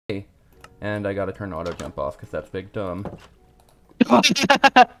And I gotta turn auto jump off, because that's big dumb.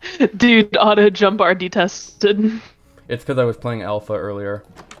 Dude, auto jump are detested. It's because I was playing alpha earlier.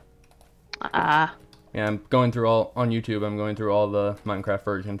 Ah. Yeah, I'm going through on YouTube, I'm going through all the Minecraft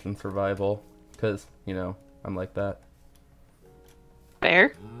versions in survival. Because, you know, I'm like that.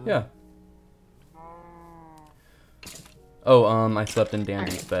 Fair. Yeah. Oh, I slept in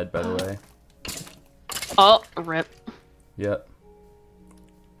Dandy's bed, by the way. Oh, rip. Yep.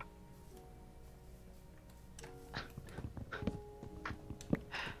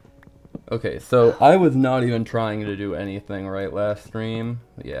 Okay, so I was not even trying to do anything right last stream.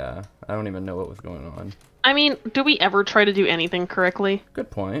 Yeah, I don't even know what was going on. I mean, do we ever try to do anything correctly? Good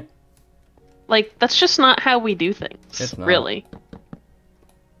point. Like, that's just not how we do things. It's not. Really.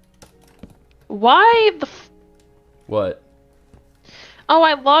 Why the What? Oh,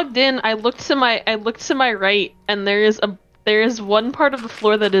 I logged in, I looked to my right, and there is one part of the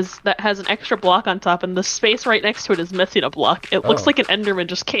floor that has an extra block on top, and the space right next to it is missing a block. It looks like an Enderman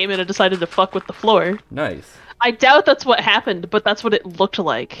just came in and decided to fuck with the floor. Nice. I doubt that's what happened, but that's what it looked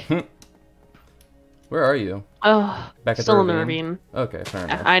like. Where are you? Oh, Back at still the in the ravine? ravine. Okay, fair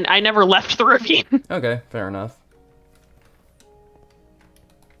enough. I never left the ravine. Okay, fair enough.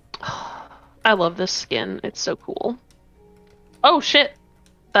 I love this skin. It's so cool. Oh shit.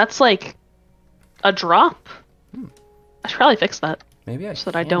 That's like a drop. I should probably fix that. Maybe I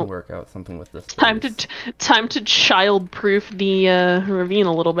so can I don't work out something with this. Time to child-proof the ravine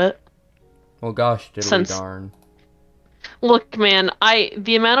a little bit. Well, gosh, diddly darn. Look, man,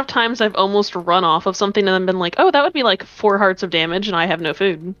 the amount of times I've almost run off of something and then been like, oh, that would be like 4 hearts of damage, and I have no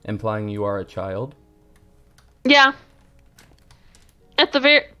food. Implying you are a child? Yeah. At the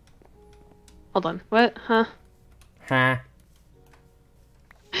very... Hold on. What? Huh? Huh.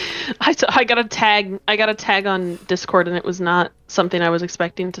 I got a tag on Discord, and it was not something I was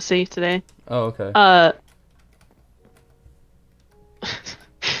expecting to see today. Oh, okay.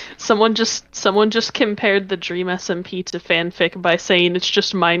 Someone just compared the Dream SMP to fanfic by saying it's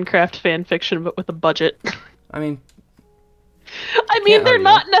just Minecraft fanfiction but with a budget. I mean, they're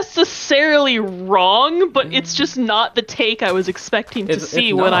not necessarily wrong, but it's just not the take I was expecting to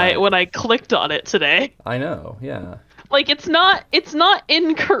see when I clicked on it today. I know, yeah. Like, it's not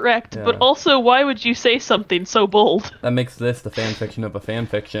incorrect, but also why would you say something so bold? That makes this the fanfiction of a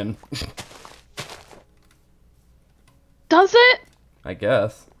fanfiction. Does it? I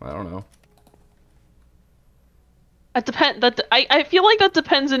guess. I don't know. I feel like that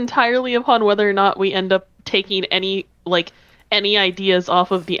depends entirely upon whether or not we end up taking any ideas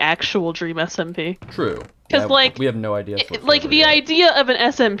off of the actual Dream SMP. True. Because we have no idea. The idea of an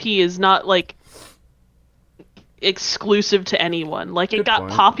SMP is not like exclusive to anyone. Like, it got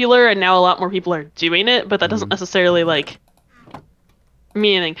popular and now a lot more people are doing it, but that doesn't necessarily like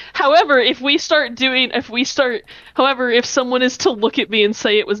meaning. However, if someone is to look at me and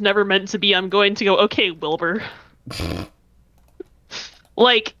say it was never meant to be, I'm going to go, okay, Wilbur.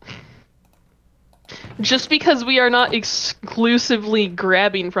 Like, just because we are not exclusively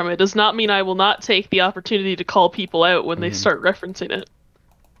grabbing from it does not mean I will not take the opportunity to call people out when they start referencing it.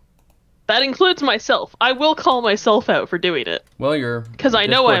 That includes myself. I will call myself out for doing it. Well, your because I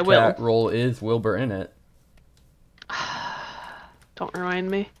know I will. Role is Wilbur in it. Don't remind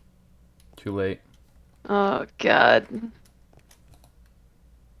me. Too late. Oh god.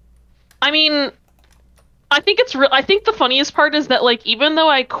 I mean, I think the funniest part is that, like, even though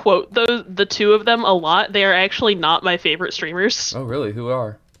I quote the two of them a lot, they are actually not my favorite streamers. Oh really? Who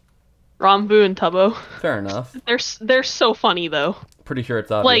are? Rambu and Tubbo. Fair enough. They're so funny though. Pretty sure it's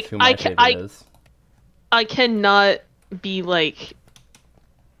obvious who my favorite is. I cannot be like...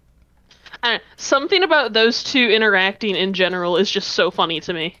 something about those two interacting in general is just so funny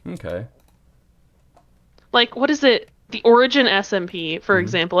to me. Okay. Like, what is it? The Origin SMP, for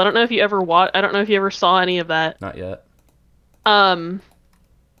example. I don't know if you ever saw any of that. Not yet. But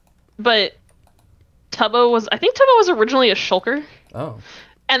I think Tubbo was originally a shulker. Oh.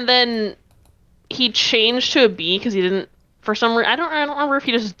 And then he changed to a bee because he didn't, for some reason, I don't remember if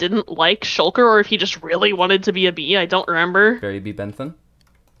he just didn't like shulker or if he just really wanted to be a bee. I don't remember. Barry B. Benson?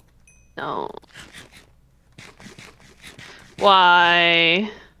 No.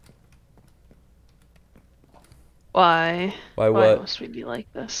 Why? Why? Why what? Why must we be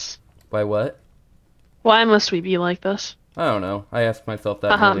like this? Why what? Why must we be like this? I don't know. I ask myself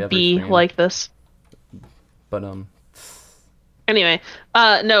that nearly every be stream. Like this. But, Anyway,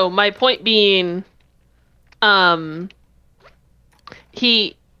 no, my point being,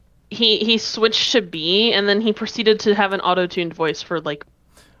 he switched to B, and then he proceeded to have an auto-tuned voice for, like,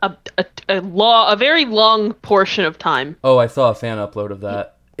 a very long portion of time. Oh, I saw a fan upload of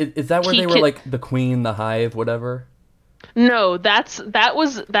that. Is that where He they were can- like the queen, the hive, whatever? No, that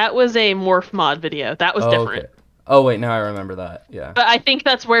was a morph mod video. That was Oh, different. okay. Oh wait, now I remember that. Yeah. But I think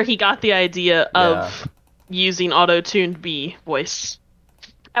that's where he got the idea Yeah. of using auto-tuned bee voice.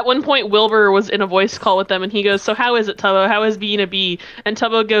 At one point, Wilbur was in a voice call with them, and he goes, "So how is it, Tubbo? How is being a bee?" And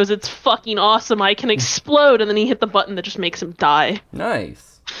Tubbo goes, "It's fucking awesome. I can explode." And then he hit the button that just makes him die.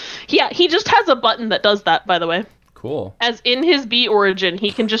 Nice. Yeah, he just has a button that does that, by the way. Cool. As in his bee origin,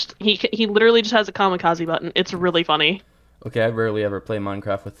 he literally just has a kamikaze button. It's really funny. Okay, I rarely ever play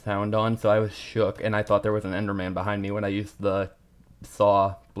Minecraft with sound on, so I was shook, and I thought there was an Enderman behind me when I used the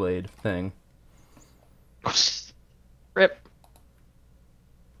saw blade thing. Rip.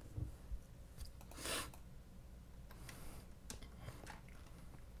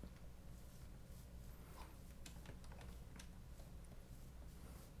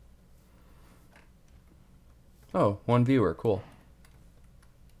 Oh, one viewer, cool.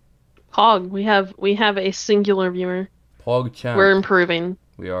 Hog, we have a singular viewer. Pog Champ. We're improving.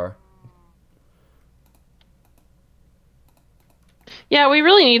 We are. Yeah, we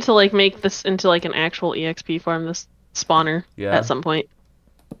really need to like make this into like an actual EXP farm, this spawner, Yeah. at some point.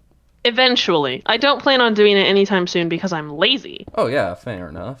 Eventually. I don't plan on doing it anytime soon because I'm lazy. Oh yeah, fair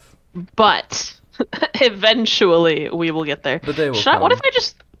enough. But eventually we will get there. The day will Should I, come. what if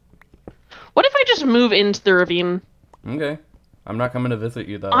I just move into the ravine? Okay. I'm not coming to visit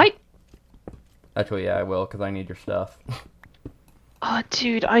you though. Actually, yeah, I will, because I need your stuff. Oh,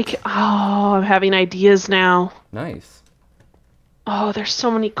 dude, I'm having ideas now. Nice. Oh, there's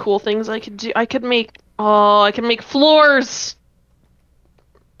so many cool things I could do. I could make floors.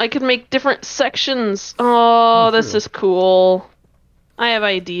 I could make different sections. Oh, Oh, this true. is cool. I have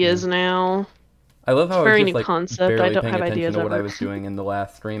ideas now. I love how I Very was just new like concept. I barely don't paying have attention ideas to what I ever. was doing in the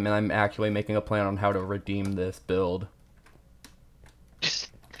last stream, and I'm actually making a plan on how to redeem this build.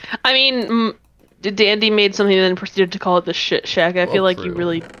 I mean, Dandy made something and then proceeded to call it the shit shack. I feel like you true.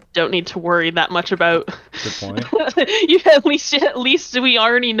 really don't need to worry that much about. Good point. You at least we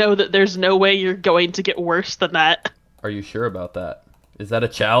already know that there's no way you're going to get worse than that. Are you sure about that? Is that a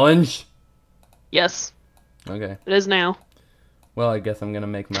challenge? Yes, Okay. it is now. Well, I guess I'm gonna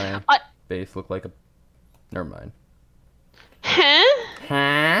make my base look like a... Never mind. Huh?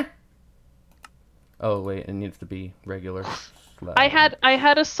 Huh? Oh, wait, it needs to be regular. I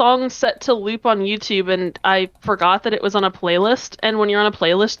had a song set to loop on YouTube and I forgot that it was on a playlist, and when you're on a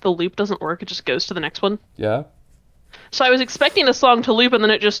playlist the loop doesn't work, it just goes to the next one. Yeah? So I was expecting a song to loop and then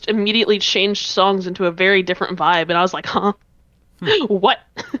it just immediately changed songs into a very different vibe and I was like, huh? What?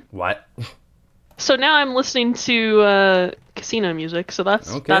 What? So now I'm listening to casino music, so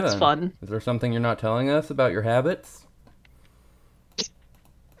that's Okay, then. fun. Is there something you're not telling us about your habits?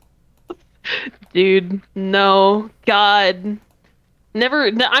 Dude, no. God. Never.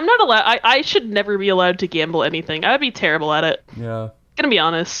 I'm not allowed. I should never be allowed to gamble anything. I would be terrible at it. Yeah. Gonna be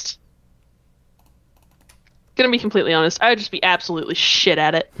honest. Gonna be completely honest. I would just be absolutely shit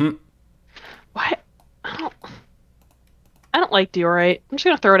at it. Why? I don't like Diorite. I'm just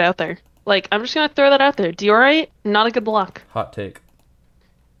gonna throw it out there. Like, I'm just gonna throw that out there. Diorite, not a good block. Hot take.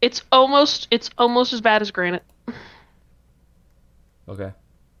 It's almost as bad as granite. Okay.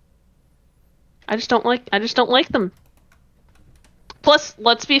 I just don't like them. Plus,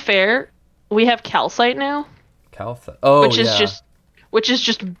 let's be fair, we have calcite now, Calcite. Oh, which is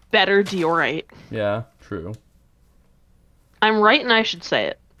just better diorite. Yeah, true. I'm right and I should say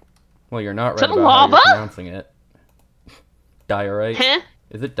it. Well, you're not Is right it about lava? how you're pronouncing it. Diorite? Huh?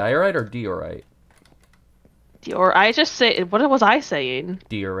 Is it diorite or diorite? I just say, what was I saying?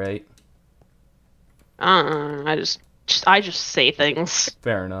 Diorite. I just say things.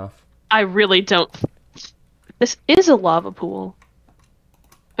 Fair enough. I really don't. This is a lava pool.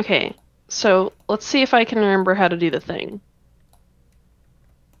 Okay, so let's see if I can remember how to do the thing.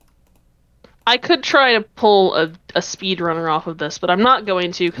 I could try to pull a speedrunner off of this, but I'm not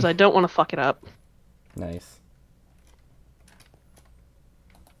going to because I don't want to fuck it up. Nice.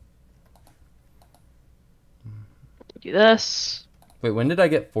 Do this. Wait, when did I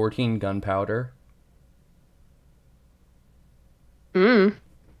get 14 gunpowder?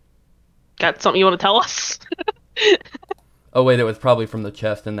 Got something you want to tell us? Oh wait, it was probably from the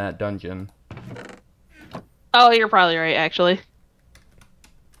chest in that dungeon. Oh, you're probably right, actually.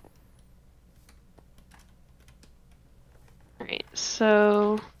 Alright,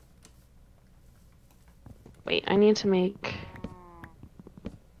 so... Wait, I need to make...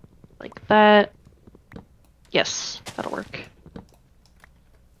 like that. Yes, that'll work.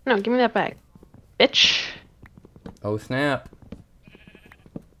 No, give me that back. Bitch. Oh snap.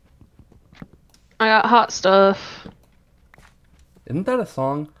 I got hot stuff. Isn't that a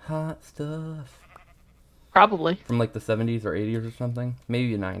song? Hot stuff. Probably. From like the 70s or 80s or something?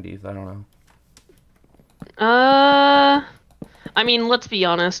 Maybe the 90s, I don't know. I mean, let's be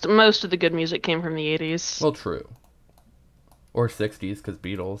honest. Most of the good music came from the 80s. Well, true. Or 60s, because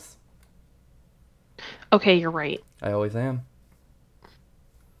Beatles. Okay, you're right. I always am.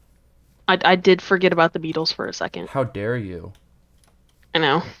 I did forget about the Beatles for a second. How dare you? I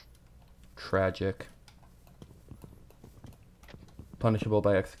know. Tragic. Punishable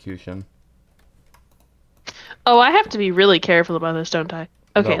by execution. Oh, I have to be really careful about this, don't I?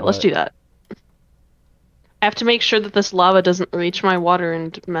 Okay, About let's what? do that. I have to make sure that this lava doesn't reach my water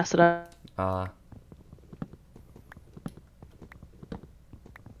and mess it up. That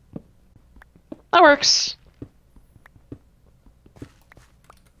works.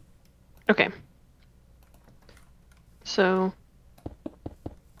 Okay. So...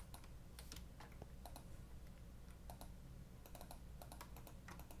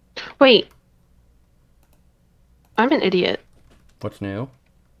 Wait. I'm an idiot. What's new?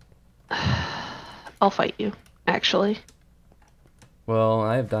 I'll fight you, actually. Well,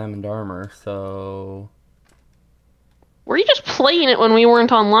 I have diamond armor, so... Were you just playing it when we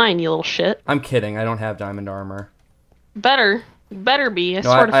weren't online, you little shit? I'm kidding, I don't have diamond armor. Better. Better be, I No,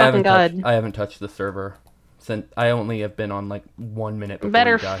 swear to fucking God. I haven't touched the server. Since I only have been on like 1 minute before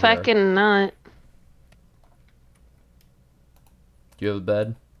Better you got here. fucking not. Do you have a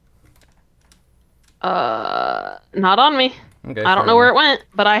bed? Not on me. Okay, I don't know where it went,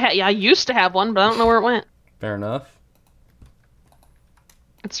 but I used to have one, but I don't know where it went. Fair enough.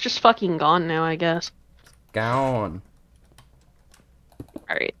 It's just fucking gone now, I guess. Gone.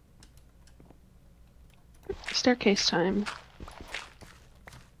 Alright. Staircase time.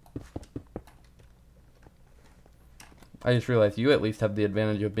 I just realized you at least have the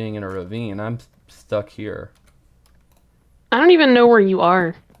advantage of being in a ravine. I'm stuck here. I don't even know where you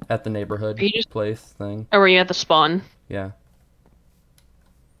are. At the neighborhood place thing. Or were you at the spawn? Yeah.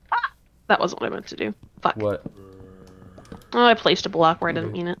 Ah! That wasn't what I meant to do. Fuck. What? Oh, I placed a block where I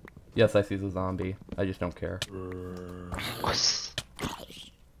didn't mean it. Yes, I see the zombie. I just don't care.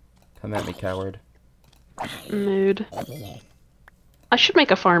 Come at me, coward. Mood. I should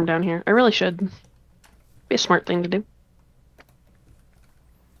make a farm down here. I really should. Be a smart thing to do.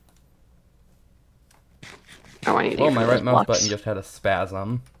 Oh, I need to Well, my right mouse blocks. button just had a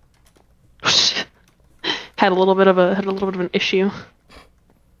spasm. had a little bit of an issue.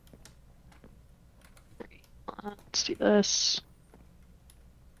 Let's do this.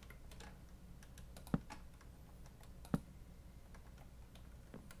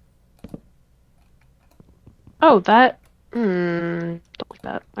 Oh, that. Don't like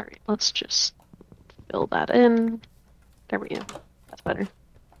that. All right, let's just fill that in. There we go. That's better.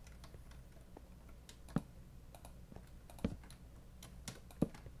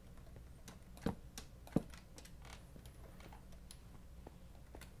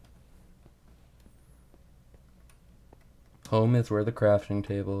 Home is where the crafting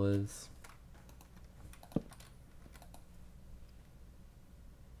table is.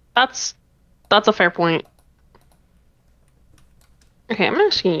 That's a fair point. Okay, I'm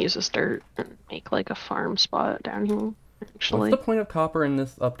just gonna use this dirt and make like a farm spot down here. Actually, What's the point of copper in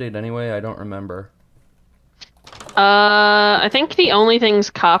this update anyway? I don't remember. I think the only things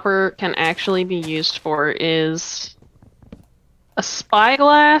copper can actually be used for is a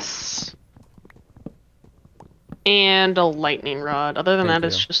spyglass and a lightning rod. Other than that,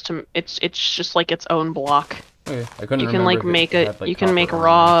 it's just it's just like its own block. Okay, I couldn't you can remember like if you can make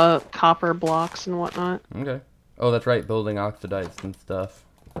raw copper blocks and whatnot. Okay. Oh, that's right, building oxidized and stuff.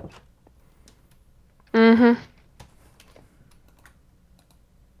 Mm-hmm.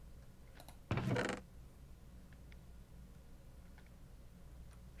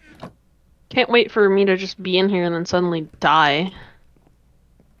 Can't wait for me to just be in here and then suddenly die.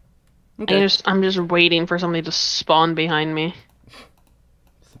 Okay. I'm just waiting for somebody to spawn behind me.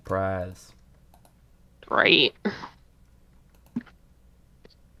 Surprise. Right.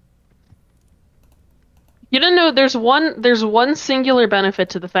 You don't know there's one singular benefit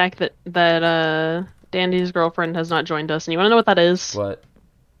to the fact that Dandy's girlfriend has not joined us, and you wanna know what that is? What?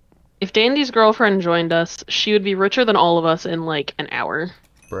 If Dandy's girlfriend joined us, she would be richer than all of us in like an hour.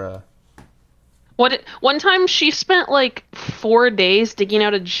 Bruh. One time she spent like 4 days digging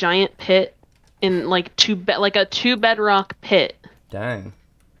out a giant pit in like a 2 bedrock pit. Dang.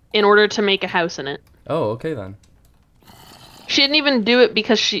 In order to make a house in it. Oh, okay then. She didn't even do it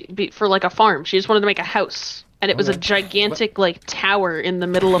because for like a farm. She just wanted to make a house, and it was a gigantic like tower in the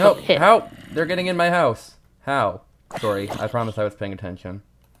middle of a pit. How? They're getting in my house. How? Sorry, I promise I was paying attention.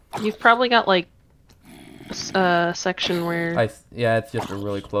 You've probably got like section where... Yeah, it's just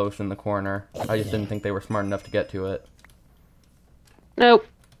really close in the corner. I just didn't think they were smart enough to get to it. Nope.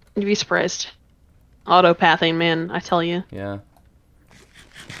 You'd be surprised. Auto-pathing, man, I tell you. Yeah.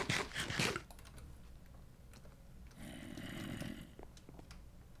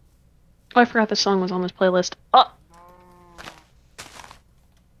 Oh, I forgot this song was on this playlist. Oh!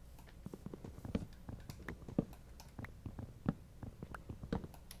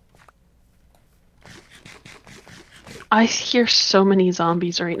 I hear so many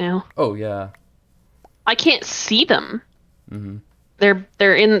zombies right now. Oh, yeah. I can't see them. Mm-hmm.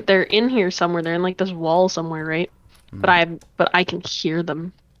 They're in here somewhere. They're in like this wall somewhere, right? Mm-hmm. But I can hear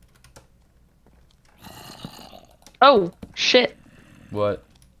them. Oh, shit. What?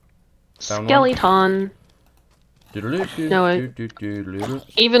 Skeleton. No,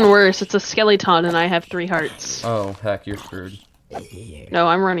 even worse, it's a skeleton and I have 3 hearts. Oh, heck, you're screwed. No,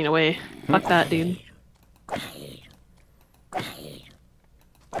 I'm running away. Fuck that, dude.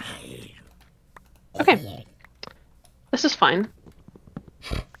 Okay. This is fine.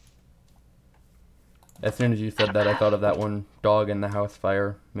 As soon as you said that, I thought of that one dog in the house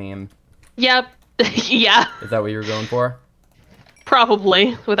fire meme. Yep. Yeah. Is that what you were going for?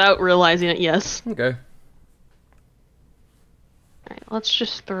 Probably, without realizing it, yes. Okay. Alright, let's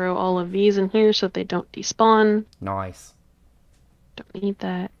just throw all of these in here so that they don't despawn. Nice. Don't need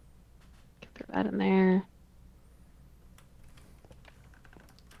that. Throw that in there.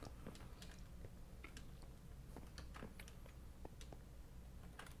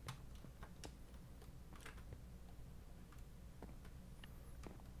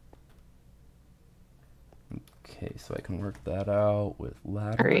 Okay, so I can work that out with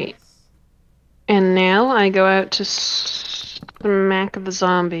ladders. Alright. And now I go out to smack the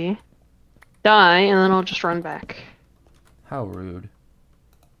zombie, die, and then I'll just run back. How rude.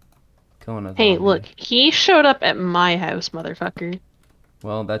 Killing a zombie. Hey, look, he showed up at my house, motherfucker.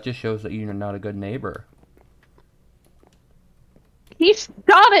 Well, that just shows that you're not a good neighbor. He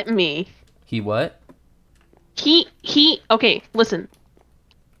shot at me! He what? Okay, listen.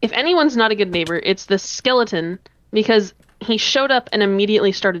 If anyone's not a good neighbor, it's this skeleton, because he showed up and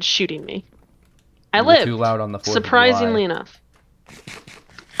immediately started shooting me. I lived, too loud on the 4th of surprisingly July. enough.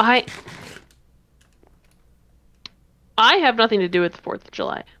 I have nothing to do with the 4th of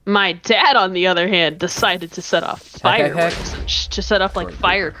July. My dad, on the other hand, decided to set off fireworks, to set off like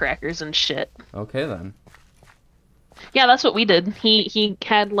firecrackers and shit. Okay then. Yeah, that's what we did. He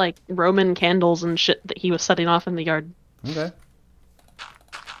had like Roman candles and shit that he was setting off in the yard. Okay.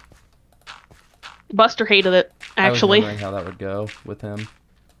 Buster hated it, actually. I was wondering how that would go with him.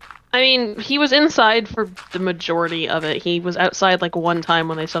 I mean, he was inside for the majority of it. He was outside like one time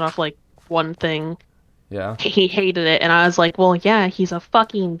when they set off like one thing. Yeah. He hated it, and I was like, well, yeah, he's a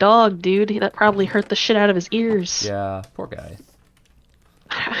fucking dog, dude. That probably hurt the shit out of his ears. Yeah, poor guy.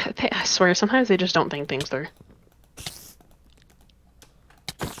 I swear, sometimes they just don't think things through.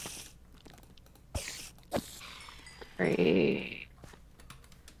 Great.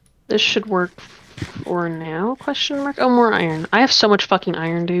 This should work for now, question mark? Oh, more iron. I have so much fucking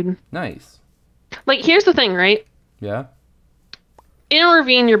iron, dude. Nice. Like, here's the thing, right? Yeah? In a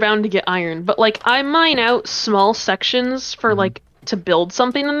ravine, you're bound to get iron, but, like, I mine out small sections for, like, to build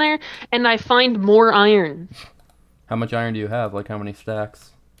something in there, and I find more iron. How much iron do you have? Like, how many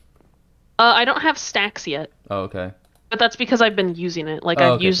stacks? I don't have stacks yet. Oh, okay. But that's because I've been using it. Like,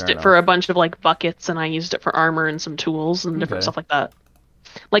 I've used it for a bunch of, like, buckets, and I used it for armor and some tools and different stuff like that.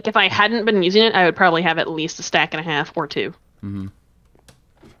 Like, if I hadn't been using it, I would probably have at least a stack and a half or 2. Mm-hmm.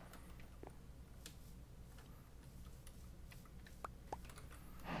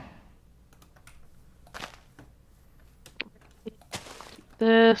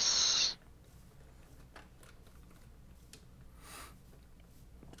 This.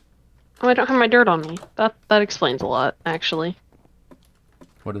 Oh, I don't have my dirt on me. That explains a lot, actually.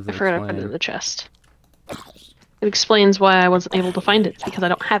 What does it explain? I forgot to put it in the chest. It explains why I wasn't able to find it, because I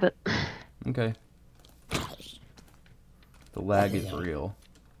don't have it. Okay. The lag is real.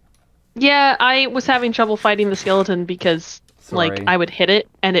 Yeah, I was having trouble fighting the skeleton because, like, I would hit it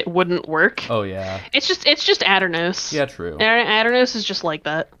and it wouldn't work. Oh, yeah. It's just Aternos. Yeah, true. Aternos is just like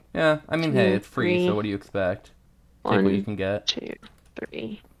that. Yeah, I mean, hey, it's free, so what do you expect? Take what you can get. 2,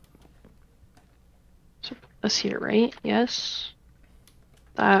 3. So put this here, right? Yes.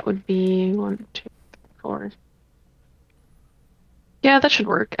 That would be 1, 2, 3, 4. Yeah, that should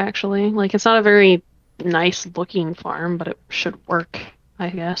work, actually. Like, it's not a very nice-looking farm, but it should work, I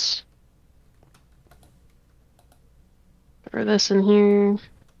guess. Throw this in here.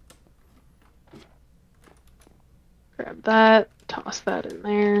 Grab that. Toss that in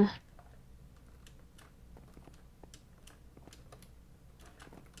there.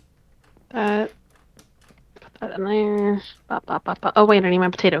 That. Put that in there. Ba, ba, ba, ba. Oh wait, I need my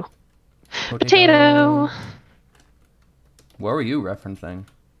potato. Potato! What were you referencing?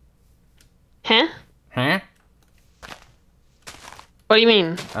 Huh? Huh? What do you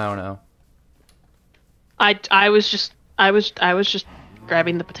mean? I don't know. I was just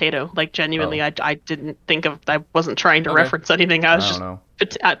grabbing the potato. Like genuinely, Oh. I didn't think of. I wasn't trying to Okay. reference anything. I was don't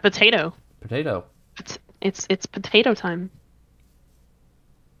just know. potato. Potato. It's potato time.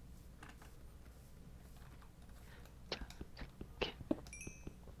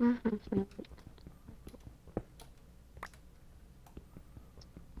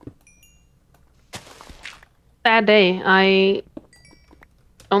 Bad day. I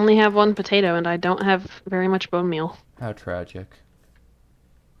only have one potato and I don't have very much bone meal. How tragic.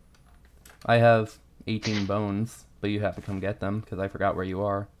 I have 18 bones, but you have to come get them because I forgot where you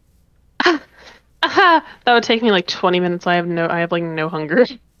are. Aha! That would take me like 20 minutes. I have like no hunger.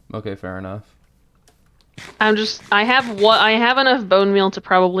 Okay, fair enough. I have enough bone meal to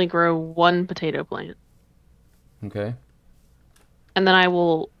probably grow one potato plant. Okay. And then I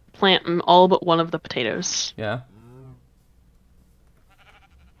will plant all but one of the potatoes. Yeah.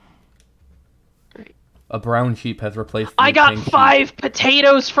 Right. A brown sheep has replaced. I got pink 5 sheep.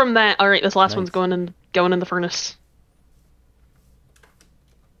 potatoes from that. All right, this last Nice. one's going in the furnace.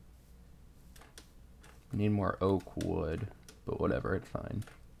 Need more oak wood, but whatever, it's fine.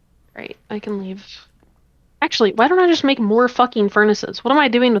 Right, I can leave. Actually, why don't I just make more fucking furnaces? What am I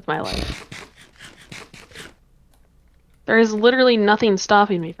doing with my life? There is literally nothing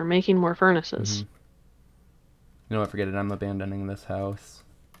stopping me from making more furnaces. You know what? Forget it. I'm abandoning this house.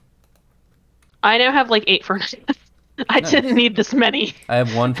 I now have like 8 furnaces. I Nice. didn't need this many. I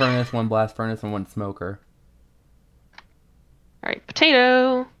have 1 furnace, 1 blast furnace, and 1 smoker. Alright,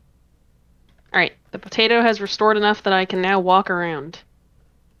 potato. Alright, the potato has restored enough that I can now walk around.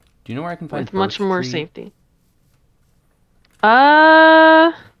 Do you know where I can find With much birch more tree? safety.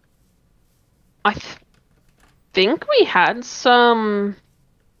 I think we had some...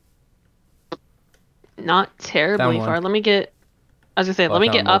 Not terribly Found far. one. Let me get... I was gonna say, Oh, let me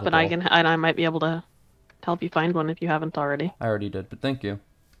I get found up and multiple. I might be able to help you find one if you haven't already. I already did, but thank you.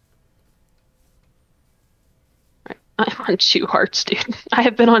 I'm on 2 hearts, dude. I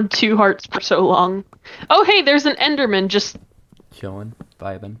have been on 2 hearts for so long. Oh, hey, there's an Enderman just... Chilling,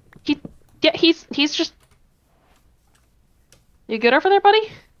 vibing. Yeah, he's just... You good over there,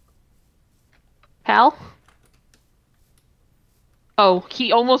 buddy? Pal? Oh,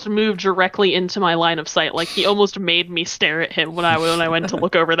 he almost moved directly into my line of sight. Like, he almost made me stare at him when I went to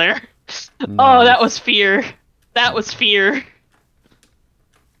look over there. Oh, that was fear. That was fear.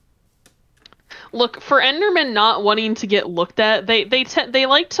 Look, for Endermen not wanting to get looked at, they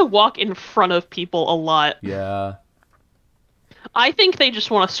like to walk in front of people a lot. Yeah. I think they just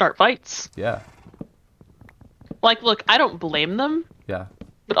want to start fights. Yeah. Like, look, I don't blame them. Yeah.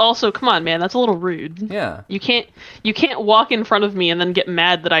 But also, come on, man, that's a little rude. Yeah. You can't walk in front of me and then get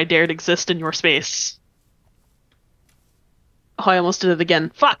mad that I dared exist in your space. Oh, I almost did it again.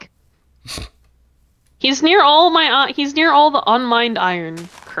 Fuck. He's near all the unmined iron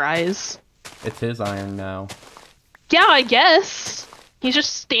cries. It's his iron now. Yeah, I guess. He's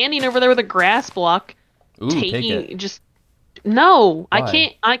just standing over there with a grass block. Ooh, take it. Just no,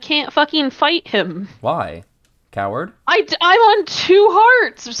 Why? I can't fucking fight him. Why? Coward? I'm on 2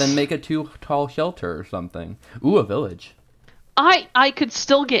 hearts. Then make a 2 tall shelter or something. Ooh, a village. I could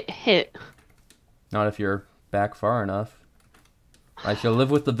still get hit. Not if you're back far enough. I shall live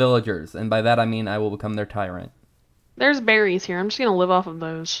with the villagers, and by that I mean I will become their tyrant. There's berries here. I'm just gonna live off of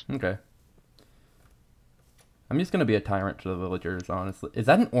those. Okay. I'm just gonna be a tyrant to the villagers, honestly. Is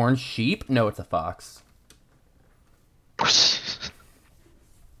that an orange sheep? No, it's a fox.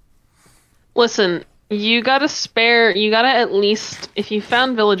 Listen, you gotta at least, if you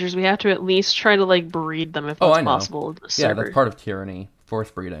found villagers, we have to at least try to, like, breed them if Oh, that's I know. possible in this Yeah, server. that's part of tyranny.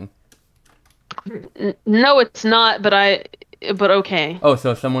 Force breeding. No, it's not, but okay. Oh,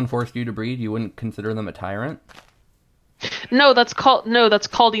 so if someone forced you to breed, you wouldn't consider them a tyrant? No, that's called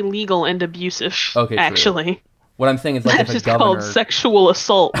illegal and abusive, Okay, true. actually. What I'm saying is, like, That's if a just governor... called sexual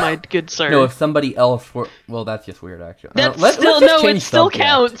assault, my good sir. No, if somebody else... Well, that's just weird, actually. That's Let's still, just no, change it still subject.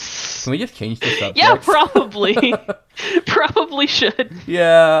 counts. Can we just change the subject? Yeah, probably. Probably should.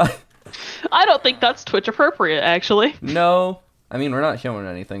 Yeah. I don't think that's Twitch appropriate, actually. No. I mean, we're not showing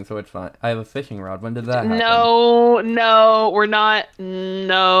anything, so it's fine. I have a fishing rod. When did that happen? No, we're not.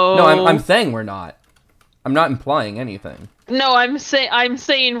 No. No, I'm saying we're not. I'm not implying anything. No, I'm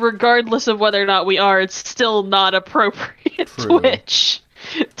saying regardless of whether or not we are, it's still not appropriate. True. Twitch.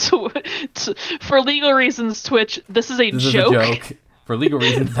 For legal reasons, Twitch, this is a This joke. is a joke. For legal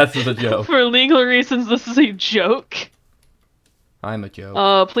reasons, this is a joke. For legal reasons, this is a joke. I'm a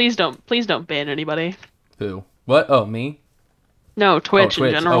joke. Please don't ban anybody. Who? What? Oh, me? No, Twitch,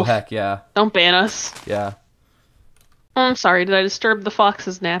 in general. Oh, heck, yeah. Don't ban us. Yeah. Oh, I'm sorry, did I disturb the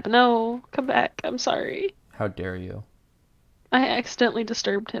fox's nap? No, come back, I'm sorry. How dare you? I accidentally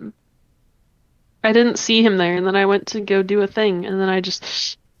disturbed him. I didn't see him there, and then I went to go do a thing, and then I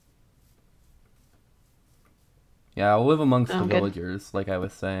just... Yeah, I'll live amongst the good. villagers, like I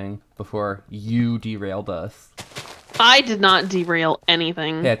was saying, before you derailed us. I did not derail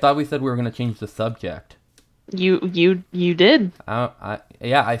anything. Hey, I thought we said we were going to change the subject. You did.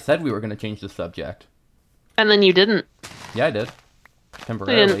 Yeah, I said we were going to change the subject. And then you didn't. Yeah, I did.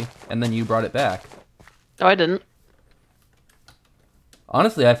 Temporarily. And then you brought it back. Oh, I didn't.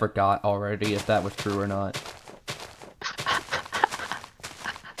 Honestly, I forgot already if that was true or not.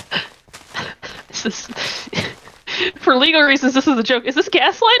 For legal reasons, this is a joke. Is this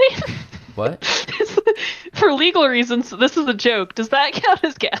gaslighting? What? For legal reasons, this is a joke. Does that count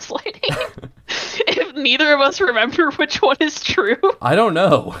as gaslighting? If neither of us remember which one is true? I don't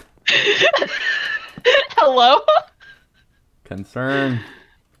know. Hello? Concern.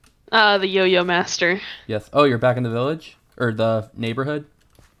 The yo-yo master. Yes. Oh, you're back in the village? Or the neighborhood?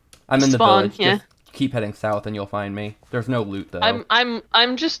 I'm in the Spawn, village. yeah. Just keep heading south and you'll find me. There's no loot though.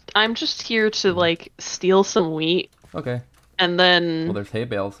 I'm just here to like steal some wheat. Okay. And then Well, there's hay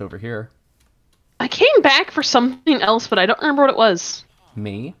bales over here. I came back for something else, but I don't remember what it was.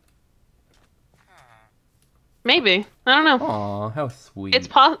 Me? Maybe. I don't know. Aw, how sweet.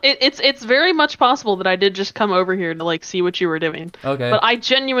 It's very much possible that I did just come over here to like see what you were doing. Okay. But I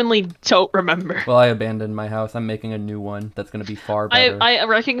genuinely don't remember. Well, I abandoned my house. I'm making a new one that's gonna be far better. I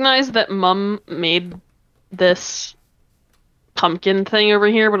recognize that Mum made this pumpkin thing over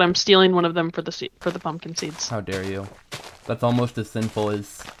here, but I'm stealing one of them for the pumpkin seeds. How dare you? That's almost as sinful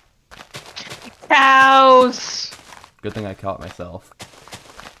as... Cows! Good thing I caught myself.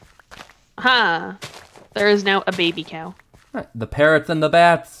 Huh. There is now a baby cow. The parrots and the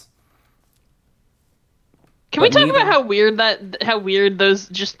bats! Can we talk about how weird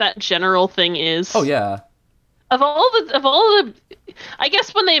that general thing is? Oh yeah. Of all the I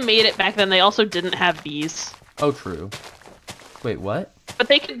guess when they made it back then they also didn't have bees. Oh true. Wait, what? But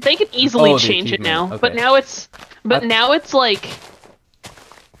they could easily the change it now. achievement, But okay. now it's like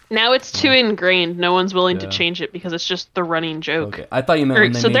now it's too ingrained. No one's willing to Yeah. change it because it's just the running joke. Okay, I thought you meant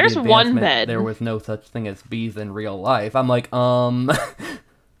when they so made there's the one advancement, bed. there was no such thing as bees in real life. I'm like, I'm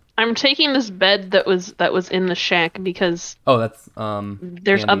taking this bed that was in the shack because Oh, that's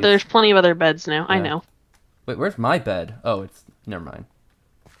there's Andy's. there's plenty of other beds now. I Yeah. know. Wait, where's my bed? Oh, it's never mind.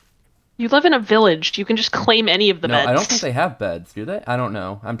 You live in a village. You can just claim any of the No, beds. I don't think they have beds, do they? I don't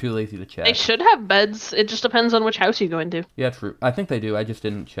know. I'm too lazy to check. They should have beds. It just depends on which house you go into. Yeah, true. I think they do. I just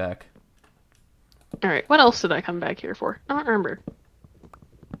didn't check. Alright, what else did I come back here for? I don't remember.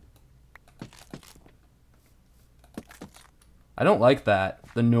 I don't like that.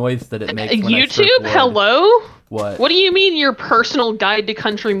 The noise that it makes when I YouTube? search wood. Hello? What? What do you mean your personal guide to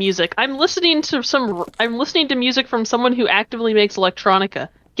country music? I'm listening to music from someone who actively makes electronica.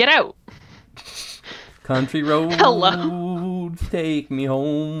 Get out. Country roads Hello. take me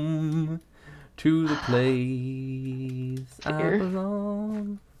home to the place I Here.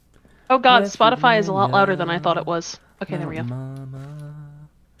 belong. Oh god, West Spotify is a lot louder than I Virginia. thought it was. Okay, there we go. Mama,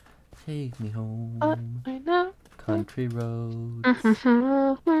 take me home. I know. Country roads.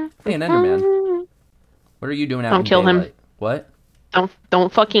 Don't Hey, an Enderman. What are you doing out in kill him. daylight? What?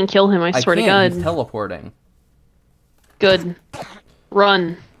 fucking kill him, I swear to can't. god. He's teleporting. Good.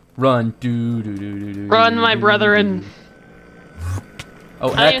 Run. Run. Do, do, do, do, do, Run, do, my do, brethren. do. Oh, I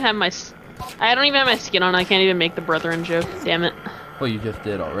don't heck. even have my skin on. I can't even make the brethren joke. Damn it. Well, you just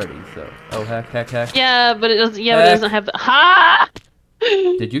did already, so. Oh, heck. Yeah, but it doesn't. Yeah, but it Heck. doesn't have the. Ha!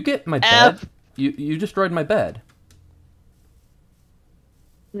 Did you get my bed? F. You destroyed my bed.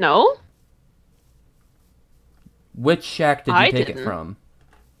 No. Which shack did you I take it didn't. from?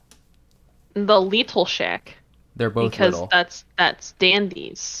 The Lethal Shack. They're both Because little. that's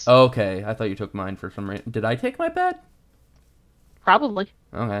Dandy's. Okay, I thought you took mine for some reason. Did I take my bed? Probably.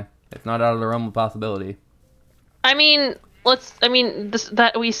 Okay, it's not out of the realm of possibility. I mean,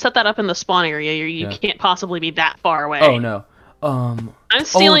 that we set that up in the spawn area. You Yeah. can't possibly be that far away. Oh no. I'm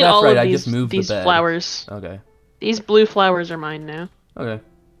stealing that's all right, of I these, just moved the these bed. flowers. Okay. These blue flowers are mine now. Okay.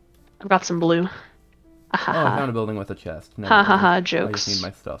 I've got some blue. Oh, I found a building with a chest. Never Ha ha mind. ha, I just jokes. need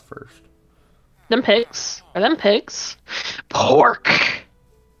my stuff first. Them pigs. Are them pigs? Pork.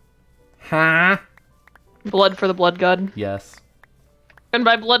 Huh? Blood for the blood god. Yes. And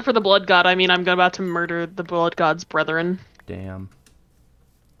by blood for the blood god, I mean I'm about to murder the blood god's brethren. Damn.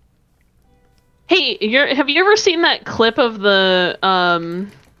 Hey, have you ever seen that clip of the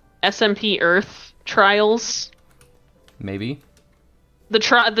SMP Earth trials? Maybe. The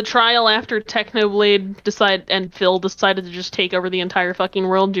trial after Technoblade and Phil decided to just take over the entire fucking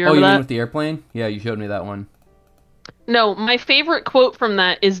world. Do you remember you that? mean with the airplane? Yeah, you showed me that one. No, my favorite quote from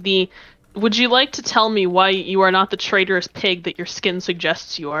that is "Would you like to tell me why you are not the traitorous pig that your skin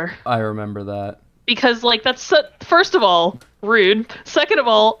suggests you are?" I remember that. Because, like, that's, first of all, rude. Second of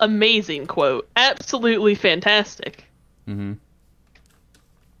all, amazing quote. Absolutely fantastic. Mm-hmm.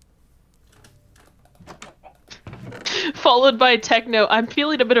 Followed by Techno. I'm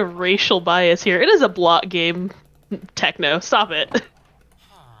feeling a bit of racial bias here. It is a block game, Techno. Stop it.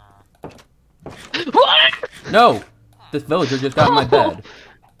 What? No! This villager just got in my bed.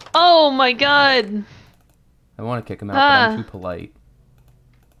 Oh my god. I want to kick him out, but I'm too polite.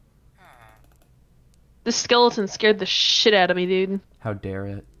 This skeleton scared the shit out of me, dude. How dare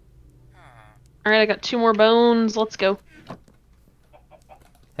it. Alright, I got 2 more bones. Let's go.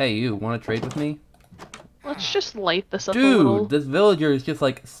 Hey, you, want to trade with me? Let's just light this up a little. Dude, this villager is just,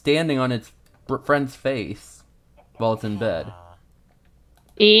 like, standing on its friend's face while it's in bed.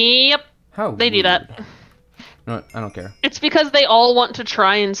 Yep. How They do that. You know what? I don't care. It's because they all want to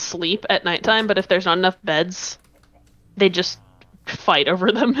try and sleep at nighttime, but if there's not enough beds, they just fight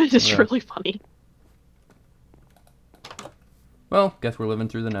over them. It's really funny. Well, guess we're living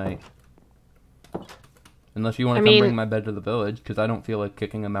through the night. Unless you want to come bring my bed to the village, because I don't feel like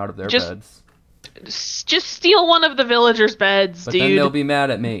kicking them out of their beds. Just steal one of the villagers' beds, but dude. Then they'll be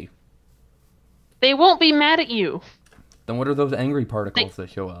mad at me. They won't be mad at you. Then what are those angry particles that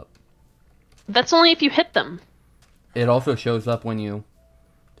show up? That's only if you hit them. It also shows up when you...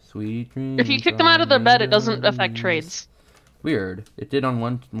 Sweet dreams. If you kick them out of their bed, it doesn't affect trades. Weird. It did on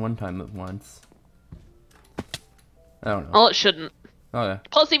one time once. I don't know. Well, it shouldn't. Oh, yeah.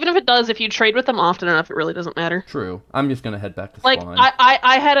 Plus, even if it does, if you trade with them often enough, it really doesn't matter. True. I'm just gonna head back to spawn.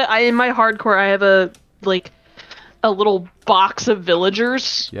 Like, in my hardcore, I have a little box of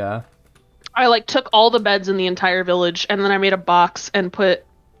villagers. Yeah. I, like, took all the beds in the entire village, and then I made a box and put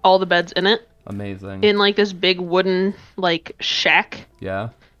all the beds in it. Amazing. In, like, this big wooden, like, shack. Yeah.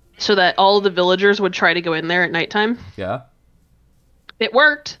 So that all of the villagers would try to go in there at nighttime. Yeah. It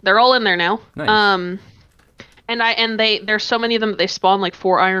worked. They're all in there now. Nice. And there's so many of them that they spawn like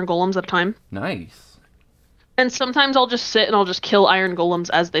 4 iron golems at a time. Nice. And sometimes I'll just sit and I'll just kill iron golems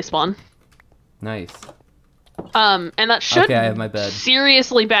as they spawn. Nice. And that should I have my bed.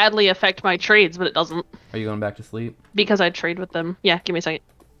 seriously badly affect my trades, but it doesn't. Are you going back to sleep? Because I trade with them. Yeah, give me a second.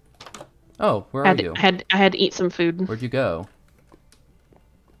 Oh, where are you? I had to eat some food. Where'd you go?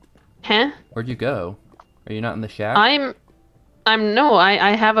 Huh? Where'd you go? Are you not in the shack? No,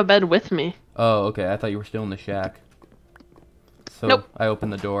 I have a bed with me. Oh, okay. I thought you were still in the shack. So Nope. I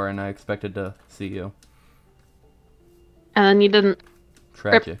opened the door and I expected to see you. And then you didn't.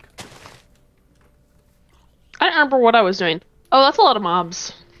 Tragic. I don't remember what I was doing. Oh, that's a lot of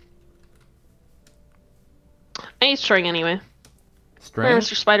mobs. I need string anyway. String? Where,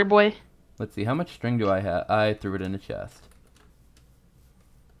 Mr. Spider Boy? Let's see. How much string do I have? I threw it in a chest.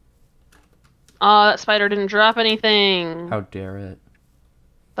 Oh, that spider didn't drop anything. How dare it?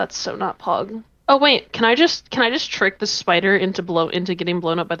 That's so not Pog. Oh wait, can I just trick the spider into getting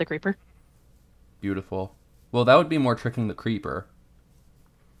blown up by the creeper? Beautiful. Well, that would be more tricking the creeper.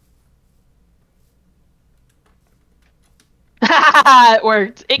 It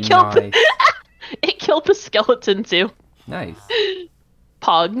worked. It killed. Nice. It killed the skeleton too. Nice.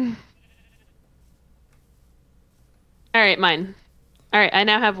 Pog. All right, mine. All right, I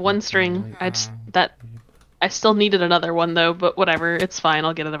now have 1 string. I still needed another one though, but whatever. It's fine.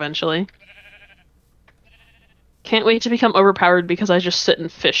 I'll get it eventually. Can't wait to become overpowered because I just sit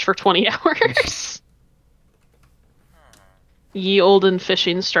and fish for 20 hours. Ye olden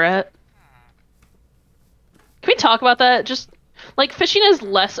fishing strat. Can we talk about that? Just, like, fishing is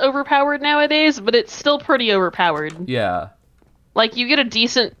less overpowered nowadays, but it's still pretty overpowered. Yeah. Like, you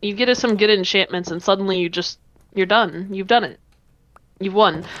get some good enchantments, and suddenly you're done. You've done it. You've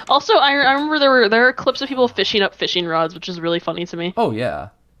won. Also, I remember there are clips of people fishing up fishing rods, which is really funny to me. Oh, yeah.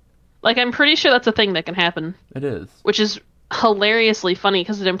 Like, I'm pretty sure that's a thing that can happen. It is. Which is hilariously funny,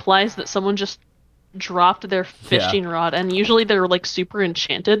 because it implies that someone just dropped their fishing rod, and usually they're, like, super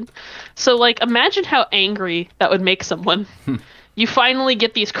enchanted. So, like, imagine how angry that would make someone. You finally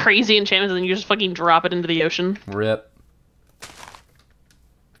get these crazy enchantments, and then you just fucking drop it into the ocean. Rip.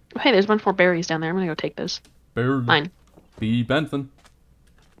 Oh, hey, there's a bunch more berries down there. I'm gonna go take those. Barely. Fine. B. Benson.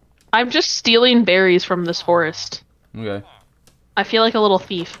 I'm just stealing berries from this forest. Okay. I feel like a little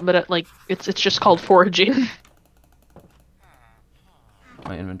thief, but it's just called foraging.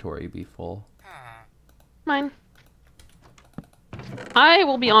 My inventory be full. fine. I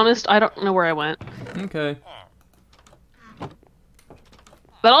will be honest, I don't know where I went. Okay.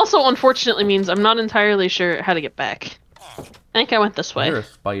 That also unfortunately means I'm not entirely sure how to get back. I think I went this way. I hear a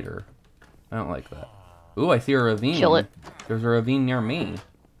spider. I don't like that. Ooh, I see a ravine. Kill it. There's a ravine near me.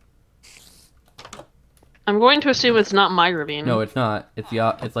 I'm going to assume it's not my ravine. No, it's not. It's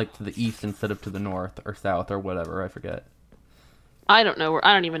like to the east instead of to the north or south or whatever. I forget. I don't know where.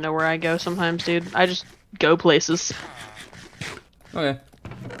 I don't even know where I go sometimes, dude. I just go places. Okay.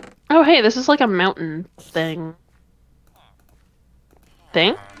 Oh, hey, this is like a mountain thing.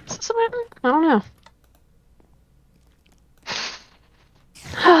 Is this a mountain? I don't know.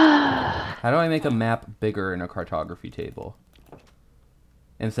 How do I make a map bigger in a cartography table?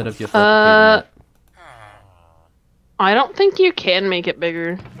 Instead of just replicating it. I don't think you can make it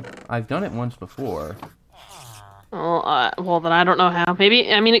bigger. I've done it once before. Well, then I don't know how.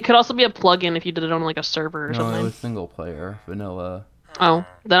 Maybe, I mean, it could also be a plugin if you did it on like a server or something. No, it was single player, vanilla. Oh,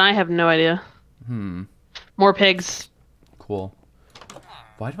 then I have no idea. More pigs. Cool.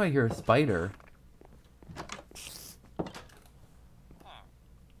 Why do I hear a spider?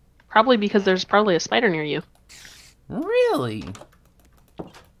 Probably because there's probably a spider near you. Really?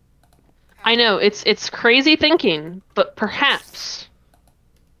 I know, it's crazy thinking, but perhaps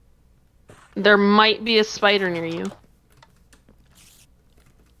there might be a spider near you.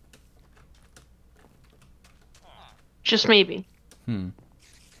 Just maybe.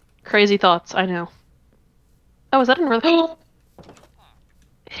 Crazy thoughts, I know. Oh, is that another?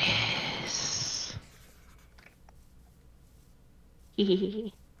 It is.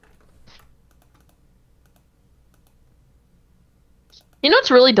 Hehehe. You know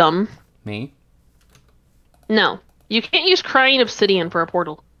what's really dumb? Me? No. You can't use crying obsidian for a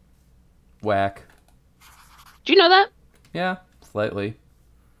portal. Whack. Do you know that? Yeah, slightly.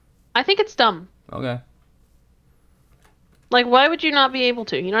 I think it's dumb. Okay. Like, why would you not be able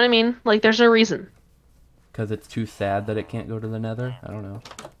to? You know what I mean? Like, there's no reason. Because it's too sad that it can't go to the nether? I don't know.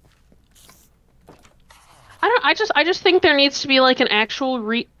 I just think there needs to be, like, an actual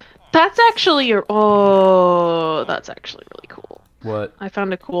That's actually Oh, that's actually really cool. What? I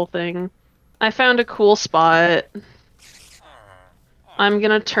found a cool thing. I found a cool spot. I'm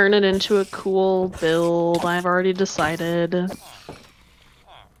gonna turn it into a cool build. I've already decided.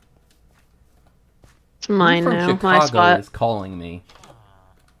 It's mine now. My Chicago spot. is calling me.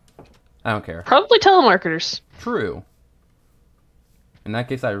 I don't care. Probably telemarketers. True. In that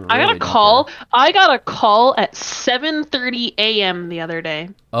case, I really I got a don't call. care. I got a call at 7:30 a.m. the other day.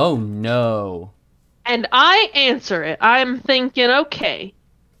 Oh no. And I answer it. I'm thinking, okay.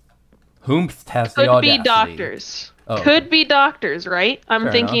 Whomst has the Could audacity. be doctors. Oh, Could be doctors, right? I'm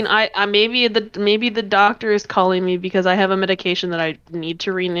Fair thinking enough. I maybe the doctor is calling me because I have a medication that I need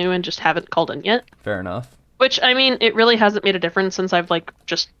to renew and just haven't called in yet. Fair enough. Which, I mean, it really hasn't made a difference since I've, like,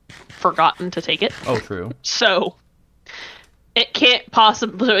 just forgotten to take it. Oh, true. So, it can't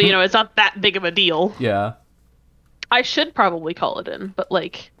possibly, you know, it's not that big of a deal. Yeah. I should probably call it in, but,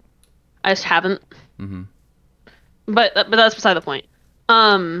 like, I just haven't. Mm-hmm. But that's beside the point.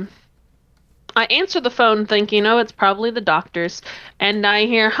 I answer the phone thinking, oh, it's probably the doctors, and I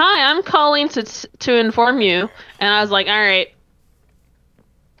hear, hi, I'm calling to inform you, and I was like, all right,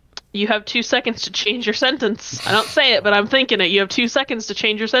 you have 2 seconds to change your sentence. I don't say it, but I'm thinking it. You have 2 seconds to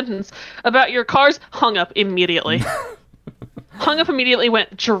change your sentence about your cars. Hung up immediately. Hung up immediately,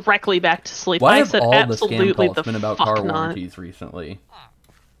 went directly back to sleep. Why I have said all the absolutely scam calls the been about fuck car not. warranties recently?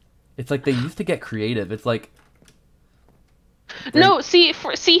 It's like they used to get creative. It's like... No, see,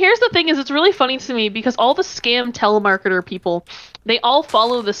 here's the thing is it's really funny to me because all the scam telemarketer people, they all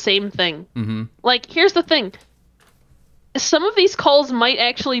follow the same thing. Mm-hmm. Like, here's the thing. Some of these calls might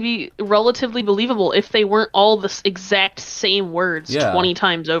actually be relatively believable if they weren't all the exact same words 20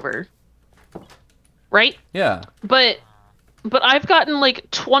 times over. Right? Yeah. But I've gotten like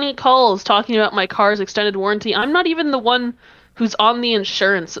 20 calls talking about my car's extended warranty. I'm not even the one who's on the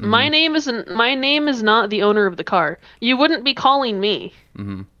insurance. Mm-hmm. My name is not the owner of the car. You wouldn't be calling me.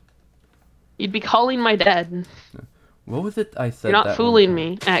 Mm-hmm. You'd be calling my dad. What was it I said? You're not fooling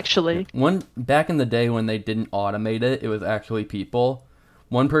me, actually. Back in the day when they didn't automate it, it was actually people.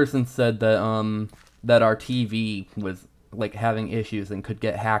 One person said that that our TV was like having issues and could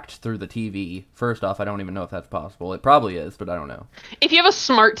get hacked through the TV. First off, I don't even know if that's possible. It probably is, but I don't know. If you have a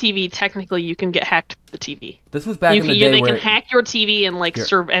smart TV, technically you can get hacked through the TV. This was back in the day they where can hack your TV and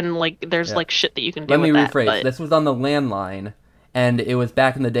like there's like shit that you can do. Let me with rephrase. That, but... This was on the landline, and it was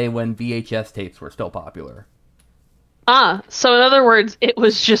back in the day when VHS tapes were still popular. So in other words, it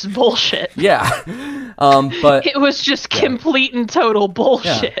was just bullshit. Yeah. But It was just complete and total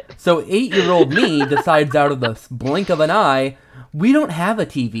bullshit. yeah. So 8-year-old me decides out of the blink of an eye, we don't have a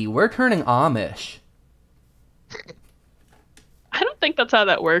TV. We're turning Amish. I don't think that's how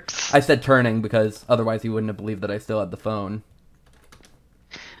that works. I said turning because otherwise he wouldn't have believed that I still had the phone.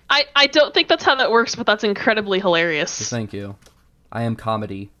 I don't think that's how that works, but that's incredibly hilarious. So thank you. I am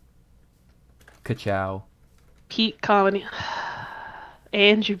comedy. Ka-chow. Peak comedy.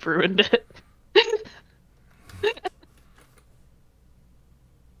 And you've ruined it.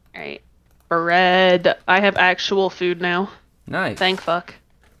 Alright. Bread. I have actual food now. Nice. Thank fuck.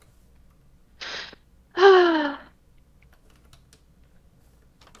 I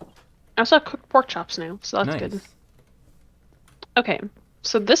also have cooked pork chops now, so that's good. Okay,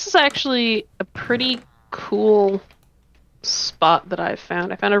 so this is actually a pretty cool spot that I've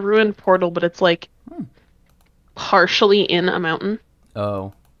found. I found a ruined portal, but it's like partially in a mountain.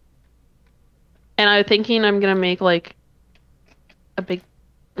 Oh. And I'm thinking I'm gonna make like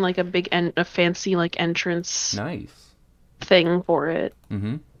a fancy like entrance thing for it.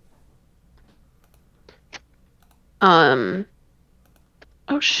 Mm-hmm.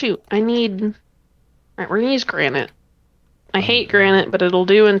 Oh shoot, I need... Alright, we're gonna use granite. I hate granite, but it'll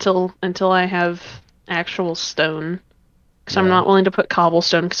do until I have actual stone. Because I'm not willing to put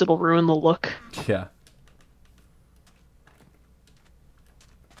cobblestone because it'll ruin the look. Yeah.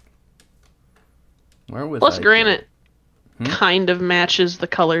 Where was Plus I granite kind of matches the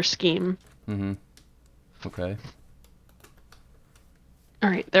color scheme. Mm-hmm. Okay.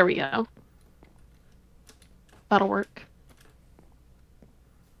 Alright, there we go. That'll work.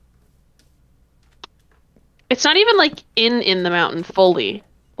 It's not even like in the mountain fully.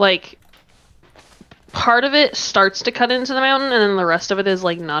 Like part of it starts to cut into the mountain and then the rest of it is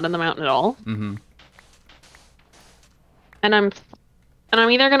like not in the mountain at all. Mm-hmm. And I'm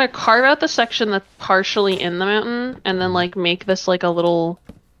either gonna carve out the section that's partially in the mountain and then like make this like a little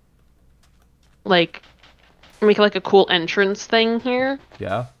like make like a cool entrance thing here.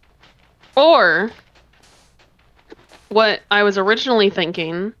 Yeah. Or what I was originally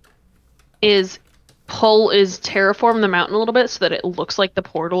thinking is terraform the mountain a little bit so that it looks like the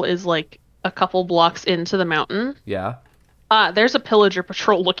portal is like a couple blocks into the mountain. Yeah. There's a pillager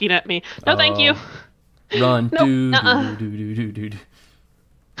patrol looking at me. No, thank you. Run. Nope. Do.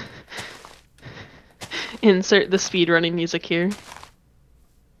 Insert the speedrunning music here.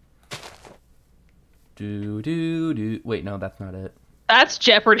 Do. Wait, no, that's not it. That's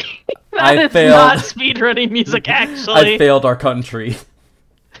Jeopardy. I That is failed. not speedrunning music, actually. I failed our country.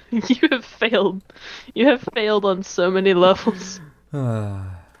 You have failed. You have failed on so many levels.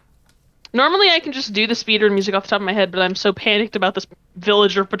 Normally I can just do the speedrun music off the top of my head, but I'm so panicked about this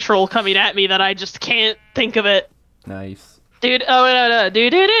villager patrol coming at me that I just can't think of it. Nice. Dude, oh no, do.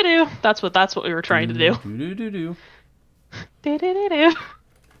 That's what we were trying to do. Do.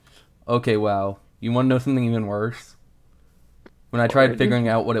 Okay, wow. You want to know something even worse? When I tried figuring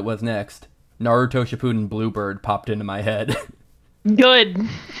out what it was next, Naruto Shippuden Bluebird popped into my head. Good.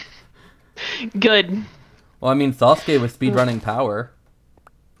 Good. Well, I mean, Sasuke was speedrunning power.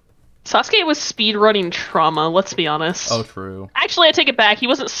 Sasuke was speedrunning trauma, let's be honest. Oh, true. Actually, I take it back. He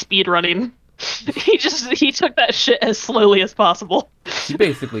wasn't speedrunning. He took that shit as slowly as possible. He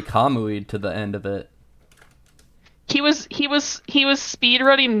basically Kamui'd to the end of it. He was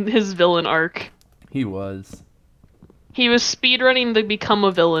speedrunning his villain arc. He was. He was speedrunning the become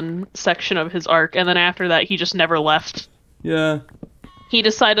a villain section of his arc, and then after that, he just never left. Yeah. He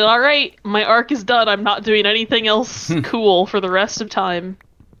decided, alright, my arc is done, I'm not doing anything else cool for the rest of time.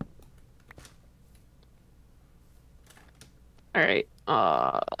 Alright, You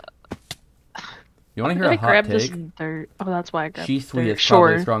want to hear a hot this take? dirt? Oh, that's why I grabbed Shisui dirt. is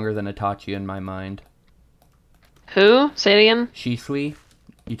probably stronger than Itachi in my mind. Who? Say it again? Shisui?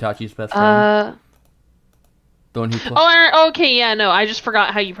 Itachi's best friend? The one who okay, yeah, no, I just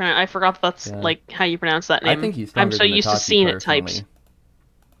forgot how you pronounce. I forgot that's like how you pronounce that name. I think he's stronger I'm so than used to Itachi seeing it personally. typed.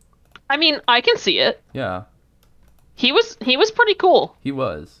 I mean, I can see it. Yeah. He was pretty cool. He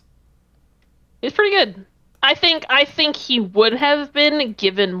was. He's pretty good. I think he would have been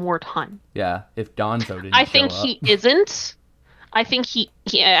given more time. Yeah, if Danzo didn't I think show up. he isn't. I think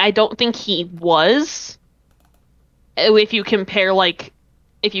I don't think he was. If you compare like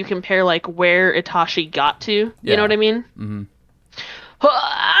where Itachi got to, you know what I mean? Mm-hmm.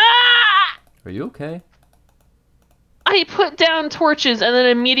 Are you okay? I put down torches and then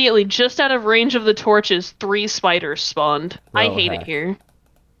immediately, just out of range of the torches, 3 spiders spawned. I hate it here.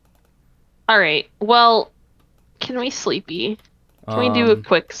 Alright, well, can we sleepy? Can we do a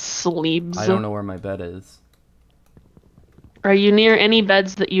quick sleeps? I don't know where my bed is. Are you near any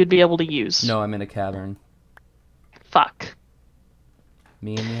beds that you'd be able to use? No, I'm in a cavern. Fuck.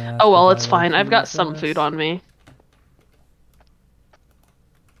 Me and the ass. Oh well, 'Cause it's I love fine. I've got some Jesus. food on me.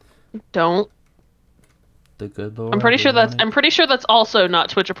 Don't. The good Lord. I'm pretty sure would want it. I'm pretty sure that's also not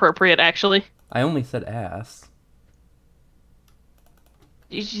Twitch appropriate, actually. I only said ass.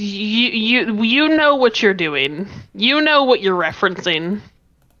 You know what you're doing. You know what you're referencing.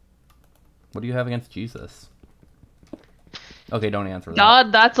 What do you have against Jesus? Okay, don't answer that.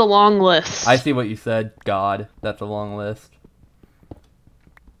 God, that's a long list. I see what you said. God, that's a long list.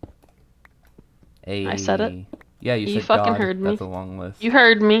 I said it. Yeah, you said fucking God. heard me. That's a long list. You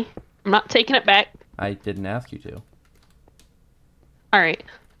heard me. I'm not taking it back. I didn't ask you to. Alright.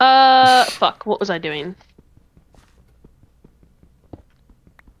 Fuck. What was I doing?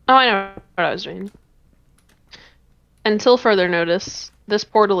 Oh, I know what I was doing. Until further notice, this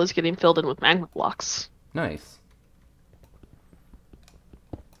portal is getting filled in with magma blocks. Nice.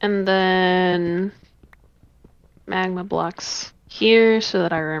 And then magma blocks here so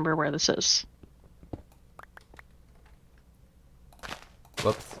that I remember where this is.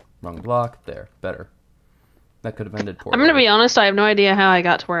 Whoops. Wrong block. There. Better. That could have ended poorly. I'm gonna be honest, I have no idea how I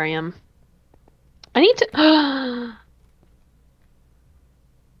got to where I am. I need to...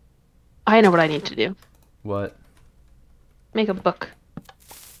 I know what I need to do. What? Make a book.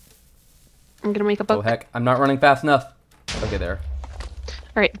 I'm gonna make a book. Oh heck, I'm not running fast enough. Okay, there.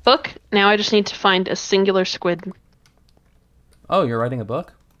 Alright, book. Now I just need to find a singular squid. Oh, you're writing a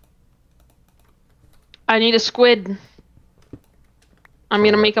book? I need a squid. I'm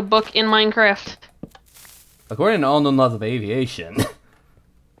gonna make a book in Minecraft. According to all known laws of aviation.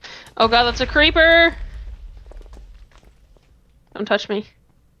 Oh god, that's a creeper! Don't touch me.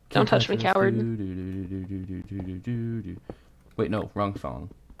 Don't touch me, coward. Wait, no, wrong song.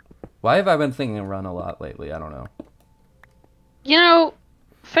 Why have I been singing Run a lot lately? I don't know. You know,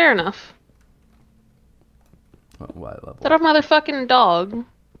 fair enough. What level? That a motherfucking dog.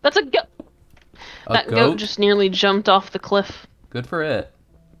 That's a goat. That goat just nearly jumped off the cliff. Good for it.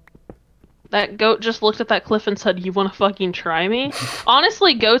 That goat just looked at that cliff and said, "You want to fucking try me?"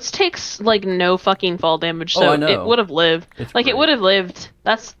 Honestly, goats takes like no fucking fall damage, so I know. it would have lived. It's Like great. it would have lived.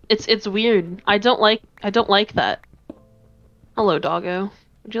 It's weird. I don't like that. Hello, doggo.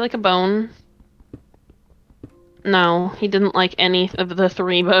 Would you like a bone? No, he didn't like any of the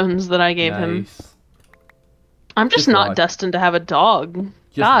 3 bones that I gave him. I'm just not watch. destined to have a dog.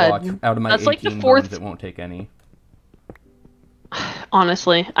 Just God, watch. Out of my that's 18 like the 4th. bones, it won't take any.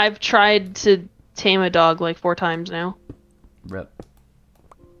 Honestly, I've tried to tame a dog like 4 times now. Rip.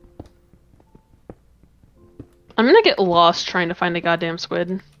 I'm gonna get lost trying to find a goddamn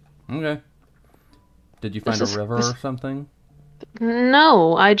squid. Okay. Did you find a river or something?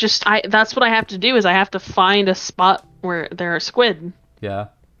 No, that's what I have to do is I have to find a spot where there are squid. Yeah.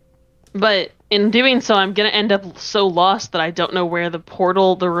 But in doing so, I'm gonna end up so lost that I don't know where the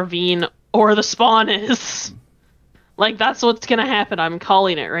portal, the ravine, or the spawn is. Like, that's what's gonna happen. I'm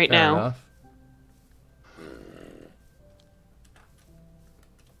calling it right now. Enough.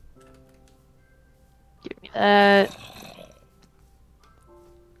 Give me that.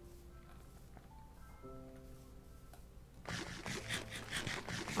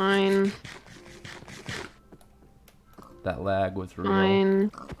 Fine. That lag was real.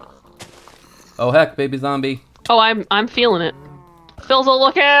 Fine. Oh heck, baby zombie. Oh, I'm feeling it. Philza,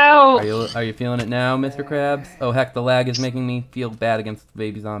 look out! Are you feeling it now, Mr. Krabs? Oh heck, the lag is making me feel bad against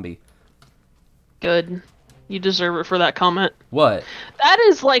baby zombie. Good. You deserve it for that comment. What? That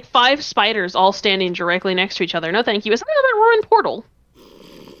is like 5 spiders all standing directly next to each other. No thank you. Is that another ruined portal?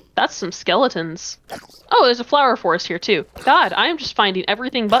 That's some skeletons. Oh, there's a flower forest here too. God, I am just finding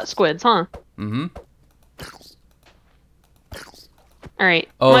everything but squids, huh? Mm-hmm. Alright.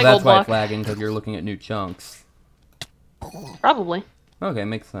 Oh, my that's gold why block. it's lagging, because you're looking at new chunks. Probably. Okay,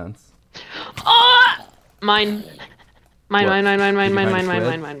 makes sense. Ah! Mine. Mine, What? mine, mine, mine, Did mine, you mine, find a mine,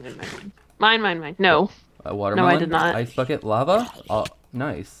 squid? mine, mine, mine, mine. Mine, mine, mine. No. A watermelon? No, I did not. Ice bucket? Lava? Oh,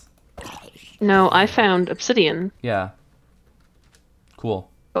 nice. No, I found obsidian. Yeah. Cool.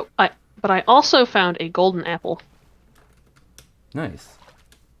 But I also found a golden apple. Nice. Is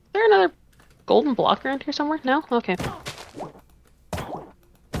there another golden block around here somewhere? No? Okay.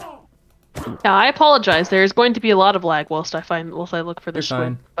 Yeah, I apologize. There is going to be a lot of lag whilst I look for this You're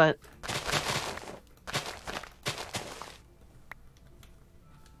squid, fine. but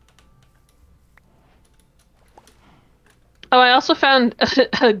oh, I also found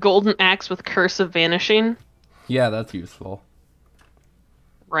a golden axe with Curse of Vanishing. Yeah, that's useful.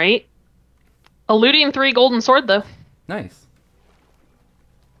 Right? A looting 3 golden sword though. Nice.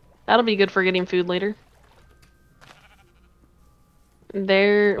 That'll be good for getting food later.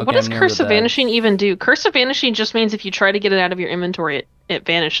 There. Okay, What does I'm near Curse the of bed. Vanishing even do? Curse of Vanishing just means if you try to get it out of your inventory, it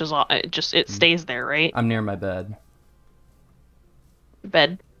vanishes. It stays there, right? I'm near my bed.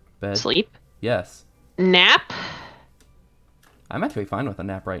 Bed. Bed? Sleep. Yes. Nap. I'm actually fine with a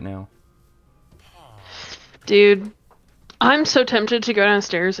nap right now. Dude, I'm so tempted to go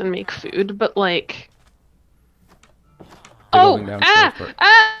downstairs and make food, but like. They're Oh! going downstairs, but...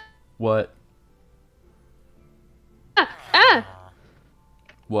 What?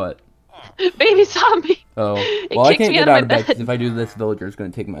 What? Baby zombie! Oh. It Well, I kicked can't me get out out of of my bed, because bed. if I do this, villager's gonna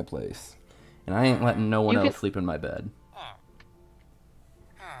take my place. And I ain't letting no one You else can- sleep in my bed.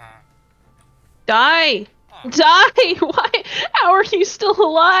 Die! Die! Why? How are you still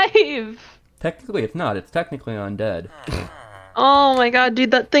alive? Technically, it's not. It's technically undead. Oh my god,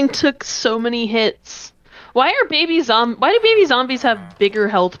 dude, that thing took so many hits. Why do baby zombies have bigger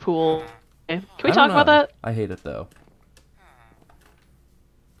health pool? Okay. Can we I talk don't about know. that? I hate it, though.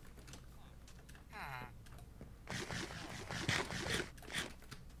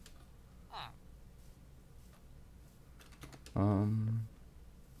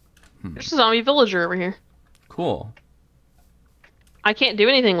 There's a zombie villager over here. Cool. I can't do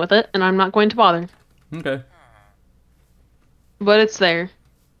anything with it, and I'm not going to bother. Okay. But it's there.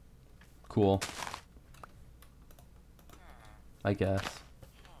 Cool. I guess.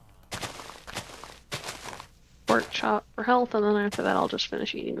 Pork chop for health, and then after that I'll just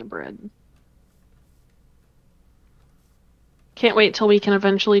finish eating the bread. Can't wait till we can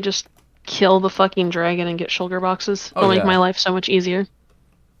eventually just kill the fucking dragon and get shulker boxes. It'll make my life so much easier.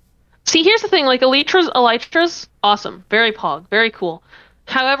 See, here's the thing, like, elytras, awesome. Very pog, very cool.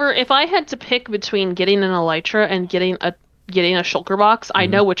 However, if I had to pick between getting an elytra and getting a shulker box, I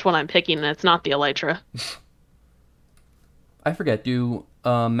know which one I'm picking, and it's not the elytra. I forget, do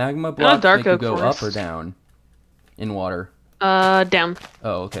magma blocks make you go up or down in water? Down.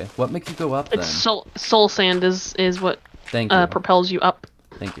 Oh, okay. What makes you go up, then? It's soul sand is what Thank you. propels you up.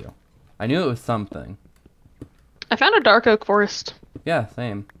 Thank you. I knew it was something. I found a dark oak forest. Yeah,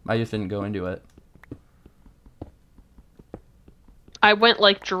 same. I just didn't go into it. I went,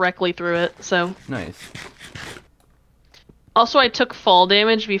 like, directly through it, so... Nice. Also, I took fall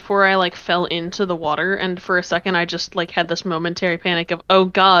damage before I, like, fell into the water, and for a second I just, like, had this momentary panic of, oh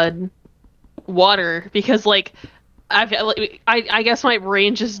god, water, because, like, I guess my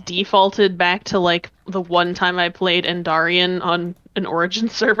brain just defaulted back to, like, the one time I played Endarian on an Origin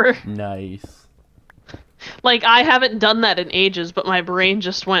server. Nice. Like, I haven't done that in ages, but my brain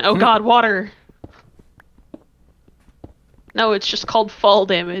just went, oh god, water! No, it's just called fall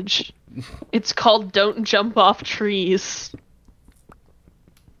damage. It's called don't jump off trees.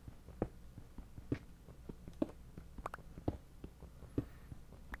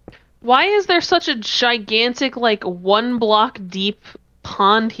 Why is there such a gigantic, like, 1 block deep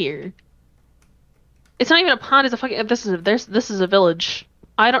pond here? It's not even a pond, it's a fucking... This is a village.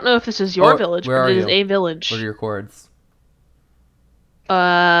 I don't know if this is your village, but it is a village. What are your chords?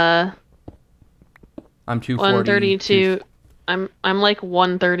 I'm I'm 240. 132. I'm like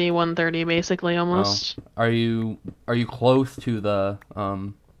 130 basically almost. Oh. Are you close to the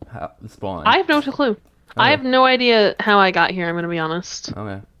spawn? I have no clue. Okay. I have no idea how I got here, I'm gonna be honest.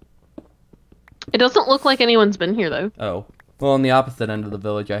 Okay. It doesn't look like anyone's been here though. Oh. Well, on the opposite end of the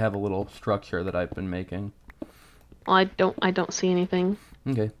village, I have a little structure that I've been making. Well, I don't see anything.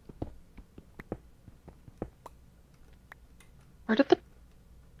 Okay. Where did the...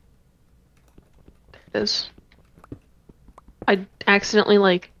 There it is. I accidentally,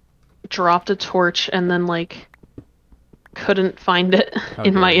 like, dropped a torch and then, like, couldn't find it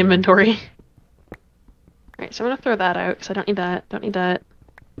in my inventory. Alright, so I'm gonna throw that out, because I don't need that. Don't need that.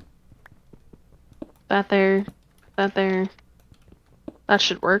 That there. That there. That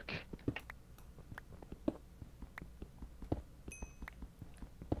should work.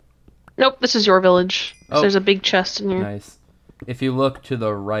 Nope, this is your village. Oh. There's a big chest in here. Nice. If you look to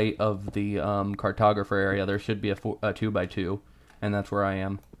the right of the cartographer area, there should be a 2x2, and that's where I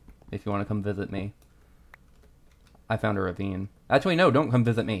am. If you want to come visit me. I found a ravine. Actually, no, don't come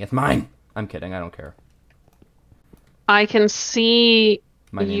visit me. It's mine! I'm kidding, I don't care. I can see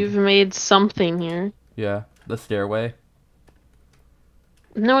My name. you've made something here. Yeah, the stairway.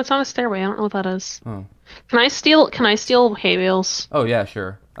 No, it's not a stairway. I don't know what that is. Oh. Can I steal hay bales? Oh, yeah,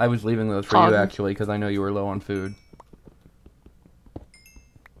 sure. I was leaving those for you, actually, because I know you were low on food.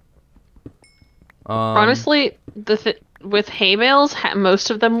 Honestly, with hay bales, most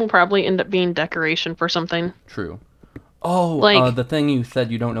of them will probably end up being decoration for something. True. Oh, like, the thing you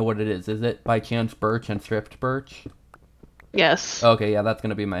said you don't know what it is. Is it by chance birch and stripped birch? Yes. Okay, yeah, that's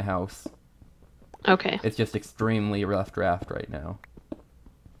gonna be my house. Okay. It's just extremely rough draft right now.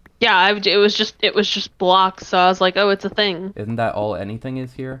 Yeah, it was just blocks, so I was like, oh, it's a thing. Isn't that all anything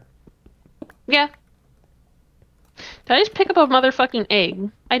is here? Yeah. Did I just pick up a motherfucking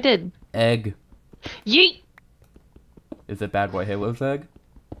egg? I did. Egg. Yeet! Is it Bad Boy Halo's egg?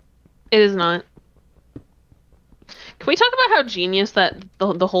 It is not. Can we talk about how genius that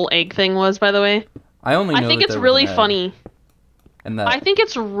the whole egg thing was, by the way? I only know I think that it's there was really an egg. funny. And that... I think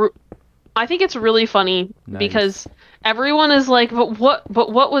it's really funny Nice. because everyone is like,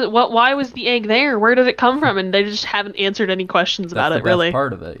 why was the egg there? Where did it come from? And they just haven't answered any questions about That's it, the best really.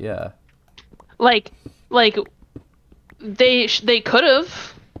 part of it, yeah. Like they could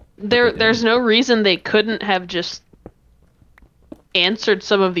have. There's no reason they couldn't have just answered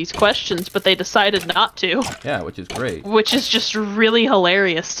some of these questions, but they decided not to. Yeah, which is great. Which is just really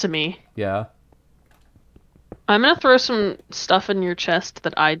hilarious to me. Yeah. I'm gonna throw some stuff in your chest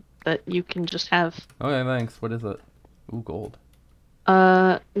that you can just have. Okay, thanks. What is it? Ooh, gold.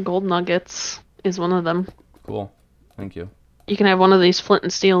 Gold nuggets is one of them. Cool. Thank you. You can have one of these flint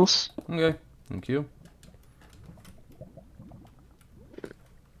and steels. Okay. Thank you.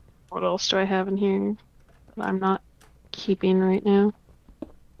 What else do I have in here that I'm not keeping right now?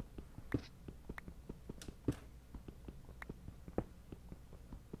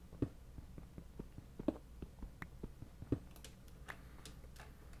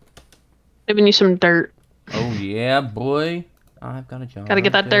 Giving you some dirt. Oh yeah, boy. I've got a jar. Gotta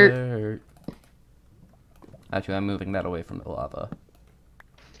get that dirt. Actually, I'm moving that away from the lava.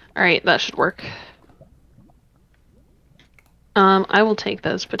 Alright, that should work. I will take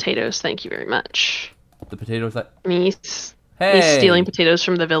those potatoes, thank you very much. The potatoes that... He's Hey! stealing potatoes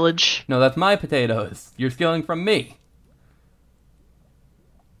from the village. No, that's my potatoes. You're stealing from me.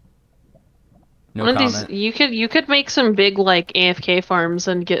 No One of comment. these, you could make some big like AFK farms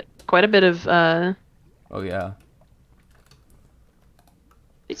and get quite a bit of Oh yeah.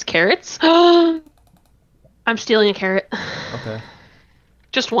 these carrots. I'm stealing a carrot. Okay.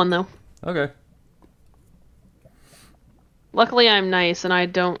 Just one though. Okay. Luckily, I'm nice and I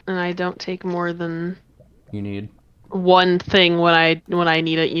don't take more than You need. one thing when I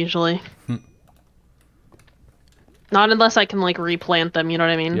need it usually. Not unless I can like replant them. You know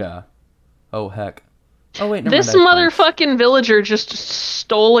what I mean? Yeah. Oh heck. Oh wait, never This mind, motherfucking villager just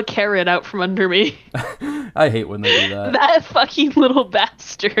stole a carrot out from under me. I hate when they do that. That fucking little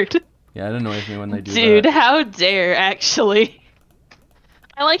bastard. Yeah, it annoys me when they do Dude, that. how dare, actually.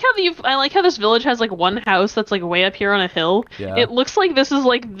 I like how this village has like one house that's like way up here on a hill. Yeah. It looks like this is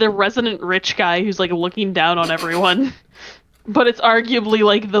like the resident rich guy who's like looking down on everyone. But it's arguably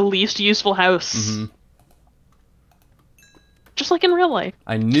like the least useful house. Mm-hmm. Just like in real life.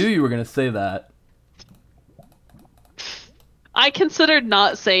 I knew you were gonna say that. I considered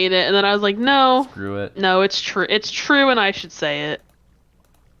not saying it, and then I was like, no. Screw it. No, it's true. It's true, and I should say it.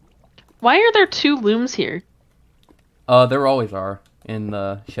 Why are there two looms here? There always are in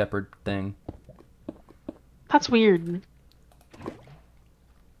the shepherd thing. That's weird.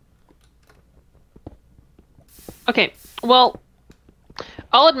 Okay, well,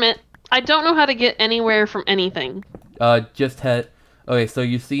 I'll admit, I don't know how to get anywhere from anything. Just head... Okay, so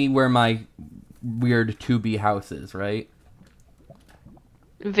you see where my weird 2B house is, right?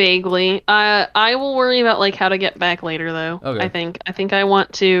 Vaguely. I will worry about, like, how to get back later, though. Okay. I think I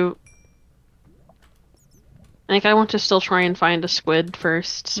want to... I think I want to still try and find a squid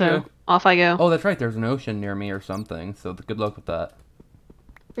first, so Yeah. off I go. Oh, that's right, there's an ocean near me or something, so good luck with that.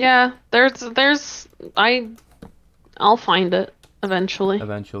 Yeah, I'll find it eventually.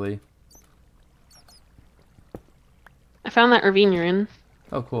 Eventually. I found that ravine you're in.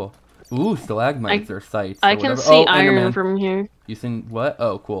 Oh, cool. Ooh, stalagmites or sites. I or can whatever. see Oh, iron Enderman. from here. You seen what?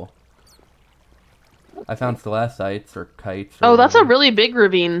 Oh, cool. I found stalactites or kites. Or Oh, that's a whatever. really big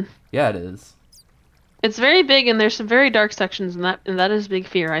ravine. Yeah, it is. It's very big, and there's some very dark sections, and that is big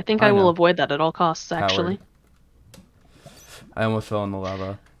fear. I think I will know. avoid that at all costs, actually. I almost fell in the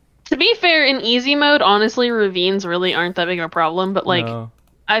lava. To be fair, in easy mode, honestly, ravines really aren't that big of a problem. But like, No.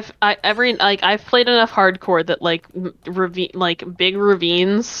 I've played enough hardcore that like big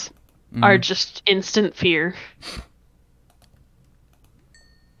ravines are just instant fear.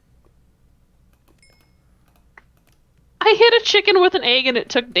 I hit a chicken with an egg and it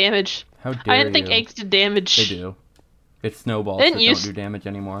took damage. How dare I didn't think you. eggs did damage. They do. It's snowballs Didn't that you don't do damage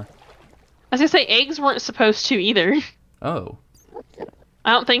anymore. I was gonna say eggs weren't supposed to either. Oh.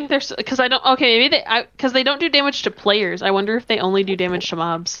 I don't think there's because I don't. Okay, maybe because they don't do damage to players. I wonder if they only do damage to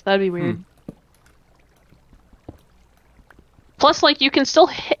mobs. That'd be weird. Plus, like you can still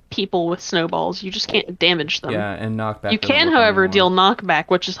hit people with snowballs. You just can't damage them. Yeah, and knockback. You doesn't can, work however, anymore. deal knockback,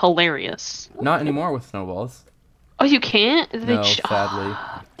 which is hilarious. Not anymore with snowballs. Oh, you can't? No, sadly.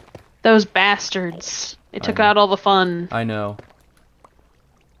 Those bastards. They took know. out all the fun. I know.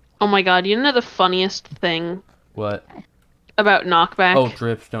 Oh my god, you know the funniest thing What? about knockback? Oh,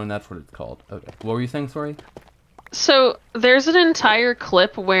 dripstone, that's what it's called. Okay. What were you saying, sorry? So, there's an entire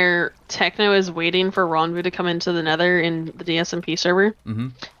clip where Techno is waiting for Ronbu to come into the nether in the DSMP server. Mm-hmm.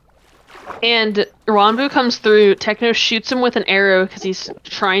 And Ronbu comes through, Techno shoots him with an arrow because he's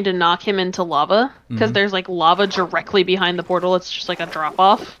trying to knock him into lava. Because there's like lava directly behind the portal, it's just like a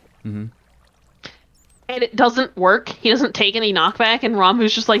drop-off. Mm-hmm. And it doesn't work. He doesn't take any knockback, and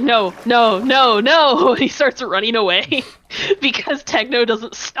Rambu's just like, no, no, no, no! And he starts running away. Because Techno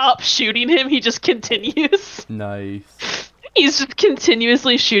doesn't stop shooting him, he just continues. Nice. He's just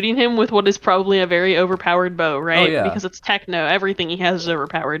continuously shooting him with what is probably a very overpowered bow, right? Oh, yeah. Because it's Techno, everything he has is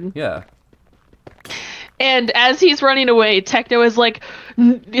overpowered. Yeah. And as he's running away, Techno is like,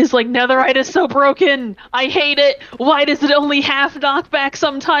 Netherite is so broken. I hate it. Why does it only half knockback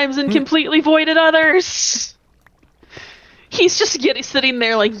sometimes and completely void at others? He's just sitting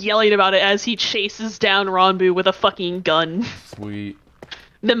there like yelling about it as he chases down Ronbu with a fucking gun. Sweet.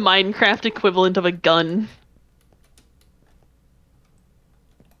 The Minecraft equivalent of a gun.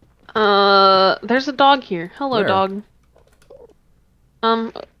 There's a dog here. Hello, Where? dog.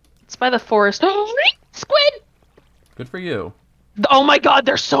 It's by the forest. Squid! Good for you. Oh my god,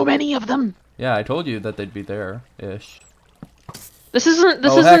 there's so many of them! Yeah, I told you that they'd be there-ish. This isn't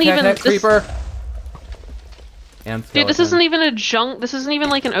even heck, creeper! And Dude, this isn't even a this isn't even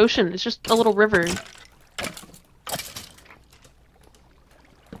like an ocean, it's just a little river.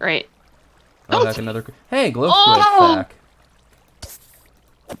 Right. Oh, heck, another... Hey, glow Oh! squid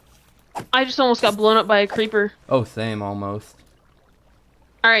sack. I just almost got blown up by a creeper. Oh, same, almost.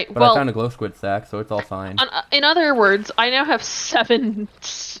 Alright, But well... I found a glow squid sack, so it's all fine. In other words, I now have 7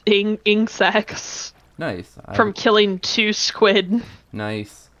 ink sacks. Nice. From killing 2 squid.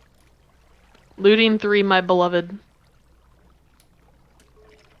 Nice. Looting 3, my beloved.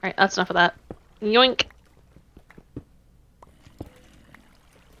 Alright, that's enough of that. Yoink!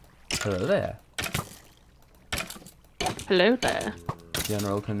 Hello there. Hello there.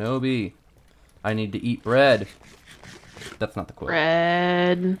 General Kenobi. I need to eat bread. That's not the quote.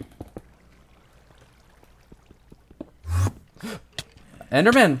 Bread.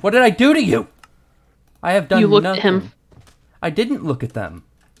 Enderman, what did I do to you? I have done You looked nothing. at him. I didn't look at them.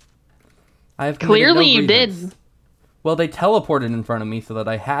 I have Clearly no you reasons. did. Well, they teleported in front of me so that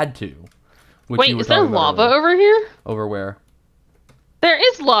I had to. Wait, is there lava over here? Over where? There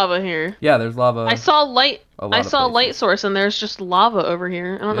is lava here. Yeah, there's lava. I saw light. I saw a light source, and there's just lava over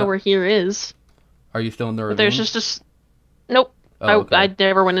here. I don't know where here is. Are you still in the ravine? But there's just nope. Oh, okay. I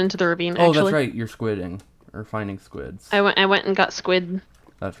never went into the ravine. Oh, actually. that's right. You're squidding or finding squids. I went and got squid.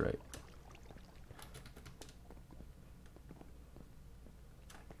 That's right.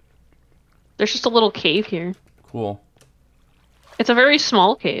 There's just a little cave here. Cool. It's a very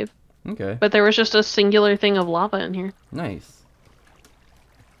small cave. Okay. But there was just a singular thing of lava in here. Nice.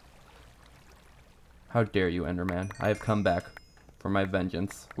 How dare you, Enderman? I have come back for my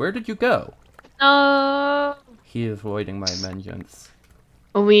vengeance. Where did you go? He is avoiding my vengeance.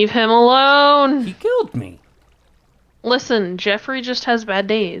 Leave him alone! He killed me! Listen, Jeffrey just has bad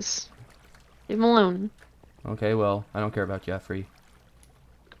days. Leave him alone. Okay, well, I don't care about Jeffrey.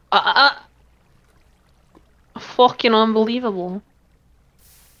 Fucking unbelievable.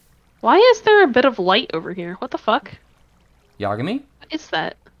 Why is there a bit of light over here? What the fuck? Yagami? What is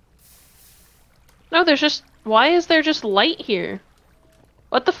that? No, there's just... Why is there just light here?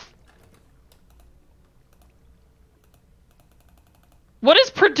 What the What is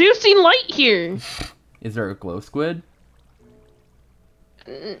producing light here? Is there a glow squid?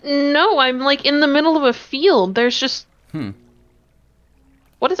 No, I'm like in the middle of a field. There's just...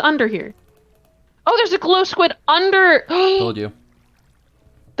 What is under here? Oh, there's a glow squid under... Told you.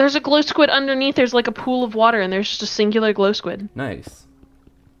 There's a glow squid underneath. There's like a pool of water, and there's just a singular glow squid. Nice.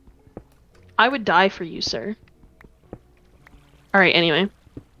 I would die for you, sir. Alright, anyway.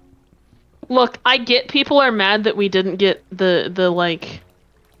 Look, I get people are mad that we didn't get the like,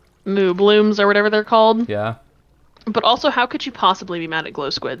 moo blooms or whatever they're called. Yeah. But also, how could you possibly be mad at glow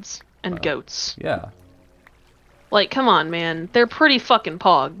squids and goats? Yeah. Like, come on, man. They're pretty fucking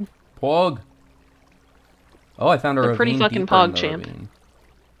pog. Pog. Oh, I found a They're ravine pretty fucking deeper in pog the champ. ravine.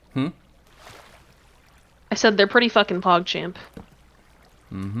 I said they're pretty fucking pog champ.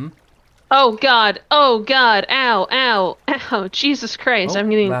 Mm-hmm. Oh god, oh god, ow, ow, ow, Jesus Christ, Oh, I'm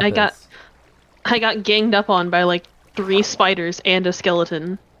getting, lapis. I got ganged up on by like 3 spiders and a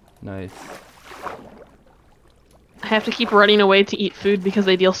skeleton. Nice. I have to keep running away to eat food because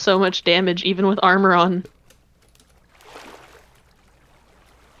they deal so much damage even with armor on.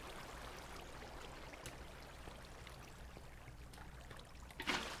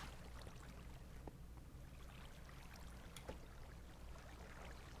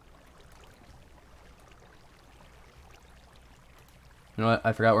 You know what?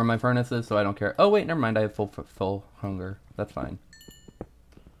 I forgot where my furnace is, so I don't care. Oh, wait, never mind. I have full hunger. That's fine.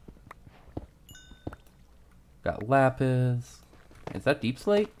 Got lapis. Is that deep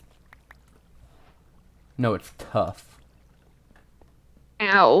slate? No, it's tough.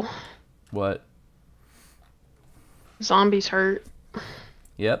 Ow. What? Zombies hurt.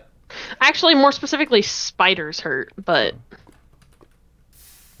 Yep. Actually, more specifically, spiders hurt, but...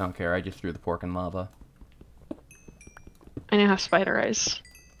 I don't care. I just threw the pork in lava. I now have spider eyes.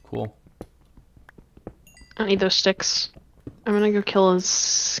 Cool. I don't need those sticks. I'm gonna go kill a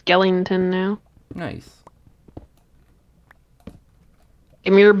skeleton now. Nice.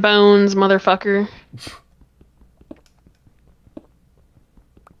 Give me your bones, motherfucker.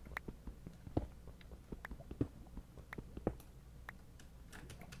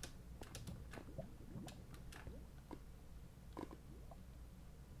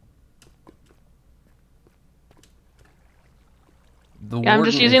 Yeah, I'm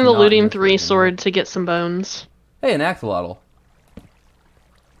just using the looting 3 sword to get some bones. Hey, an axolotl.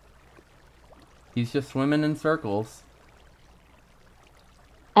 He's just swimming in circles.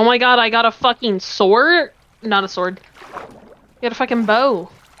 Oh my god, I got a fucking sword? Not a sword. I got a fucking bow.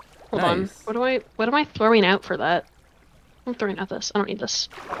 Hold on. What am I throwing out for that? I'm throwing out this. I don't need this.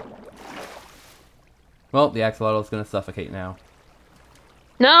 Well, the axolotl is gonna suffocate now.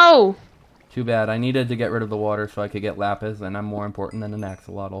 No! Too bad. I needed to get rid of the water so I could get lapis, and I'm more important than an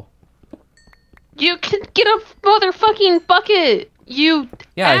axolotl. You can get a motherfucking bucket! You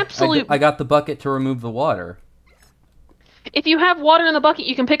absolute... I got the bucket to remove the water. If you have water in the bucket,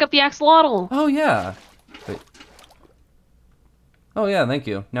 you can pick up the axolotl. Oh, yeah. Wait. Oh, yeah, thank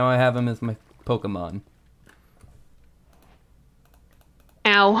you. Now I have him as my Pokemon.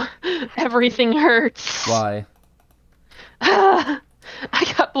 Ow. Everything hurts. Why?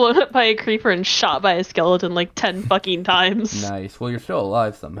 I got blown up by a creeper and shot by a skeleton like 10 fucking times. Nice. Well, you're still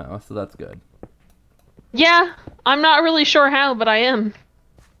alive somehow, so that's good. Yeah, I'm not really sure how, but I am.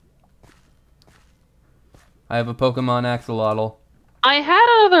 I have a Pokemon axolotl. I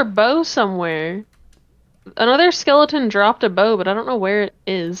had another bow somewhere. Another skeleton dropped a bow, but I don't know where it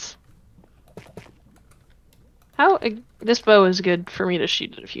is. How... This bow is good for me to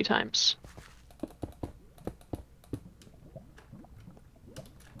shoot it a few times.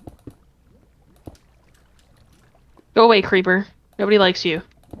 Go away, creeper. Nobody likes you.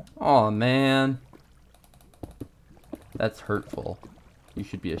 Aw, man. That's hurtful. You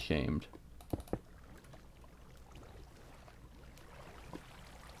should be ashamed.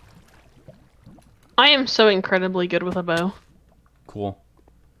 I am so incredibly good with a bow. Cool.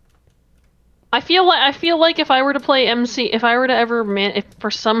 I feel like if I were to play MC, if I were to ever if for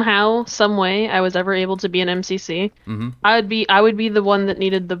somehow, some way, I was ever able to be an MCC, I would be the one that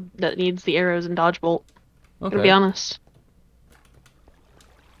needs the arrows and dodge bolt. Okay. To be honest.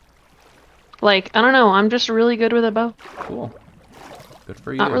 Like, I don't know, I'm just really good with a bow. Cool. Good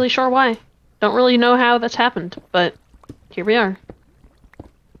for you. Not really sure why. Don't really know how that's happened, but here we are.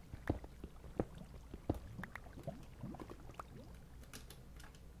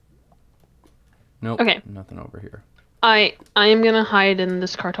 Nope. Okay. Nothing over here. I am gonna hide in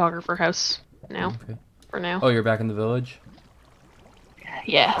this cartographer house now. Okay. For now. Oh, you're back in the village?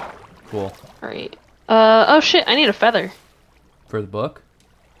 Yeah. Cool. Alright. Oh shit, I need a feather. For the book?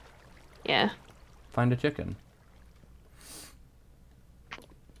 Yeah. Find a chicken.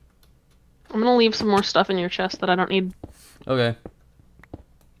 I'm gonna leave some more stuff in your chest that I don't need. Okay.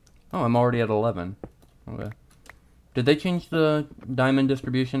 Oh, I'm already at 11. Okay. Did they change the diamond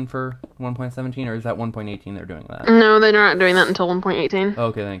distribution for 1.17, or is that 1.18 they're doing that? No, they're not doing that until 1.18.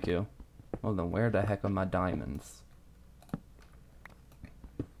 Okay, thank you. Well then, where the heck are my diamonds?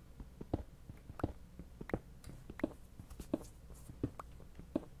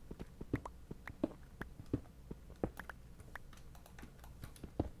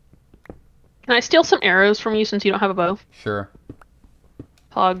 Can I steal some arrows from you since you don't have a bow? Sure.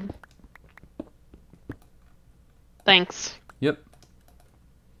 Pog. Thanks. Yep.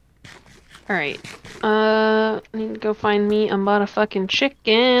 Alright. I need to go find me a motherfucking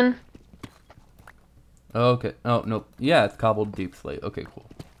chicken. Okay. Oh, nope. Yeah, it's cobbled deep slate. Okay, cool.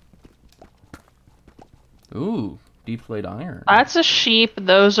 Ooh, deep slate iron. That's a sheep.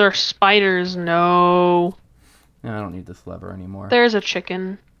 Those are spiders. No. Yeah, I don't need this lever anymore. There's a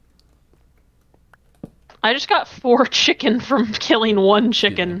chicken. I just got 4 chicken from killing 1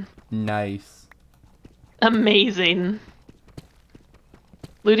 chicken. Yeah. Nice. Amazing.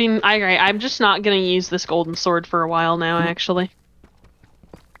 Looting. I'm just not gonna use this golden sword for a while now. Actually,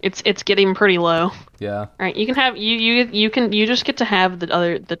 it's getting pretty low. Yeah. All right, you can have you just get to have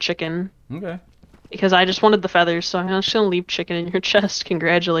the chicken. Okay. because I just wanted the feathers, so I'm just gonna leave chicken in your chest.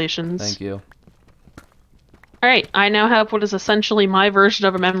 Congratulations. Thank you. Alright, I now have what is essentially my version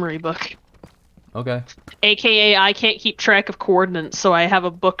of a memory book. Okay. AKA, I can't keep track of coordinates, so I have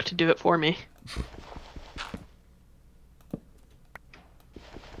a book to do it for me.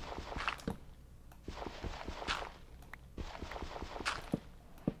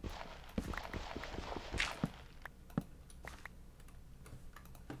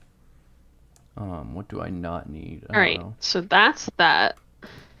 What do I not need? I Alright, don't know. so that's that.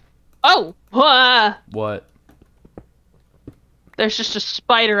 Oh! What? There's just a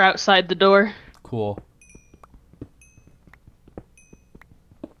spider outside the door. Cool.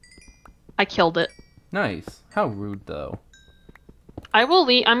 I killed it. Nice. How rude, though. I'm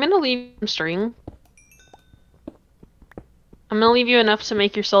gonna leave some string. I'm gonna leave you enough to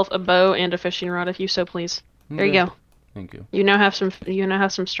make yourself a bow and a fishing rod, if you so please. There you Okay. go. Thank you. You now have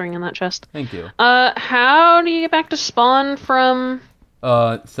some string in that chest. Thank you. How do you get back to spawn from?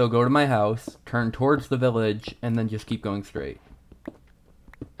 So go to my house, turn towards the village, and then just keep going straight.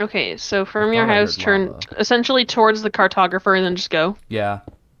 Okay, so from your thought I house, heard turn lava. essentially towards the cartographer, and then just go. Yeah.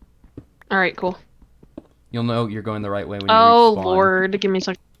 Alright, cool. You'll know you're going the right way when you Oh, reach spawn. Lord. Give me a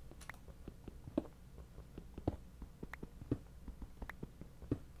second.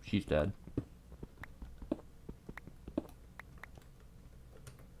 She's dead.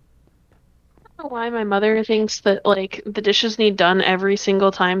 I don't know why my mother thinks that, like, the dishes need done every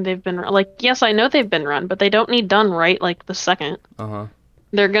single time they've been run. Like, yes, I know they've been run, but they don't need done right, like, the second. Uh-huh.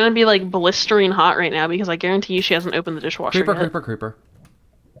 They're gonna be, like, blistering hot right now, because I guarantee you she hasn't opened the dishwasher Creeper, yet. creeper, creeper.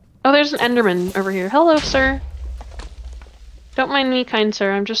 Oh, there's an Enderman over here. Hello, sir. Don't mind me, kind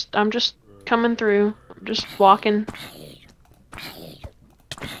sir. I'm just coming through. I'm just walking.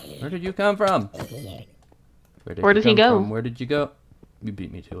 Where did you come from? Where did he come go? from? Where did you go? You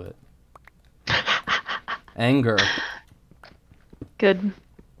beat me to it. Anger. Good.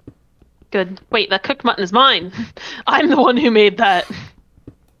 Good. Wait, that cooked mutton is mine. I'm the one who made that.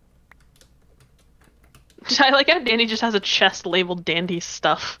 I like how Dandy just has a chest labeled Dandy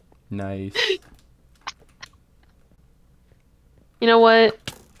stuff. Nice. You know what?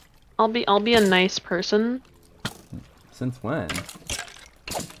 I'll be a nice person. Since when?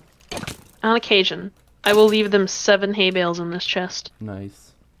 On occasion. I will leave them 7 hay bales in this chest. Nice.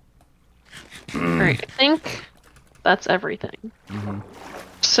 Alright, I think that's everything. Mm-hmm.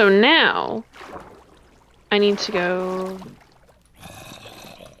 So now I need to go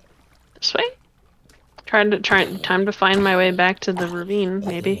this way? Time to find my way back to the ravine,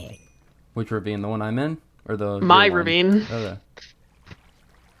 maybe. Which ravine? The one I'm in? Or the My real one? ravine. Okay.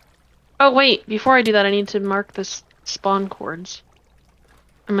 Oh wait, before I do that I need to mark this spawn coords.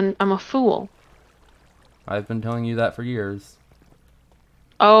 I'm a fool. I've been telling you that for years.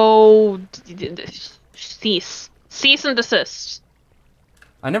 Oh, cease and desist.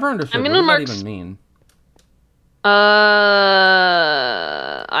 I never understood. I'm What gonna does mark that even mean?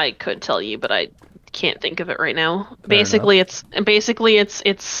 I could tell you, but I can't think of it right now. Fair Basically, it's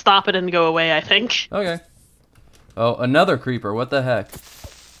stop it and go away, I think. Okay. Oh, another creeper. What the heck?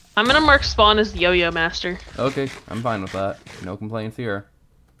 I'm gonna mark spawn as Yo-Yo Master. Okay, I'm fine with that. No complaints here.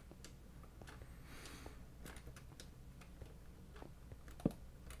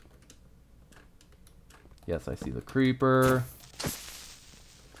 Yes, I see the creeper.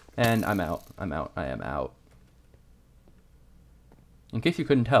 And I'm out. I'm out. I am out. In case you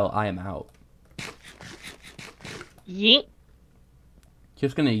couldn't tell, I am out. Yeet.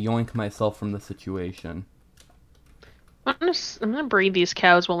 Just gonna yoink myself from the situation. I'm gonna breed these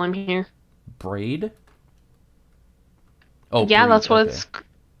cows while I'm here. Braid? Oh, Yeah, breed, that's what okay.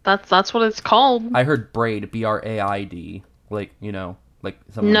 that's what it's called. I heard braid, B-R-A-I-D. Like, you know, like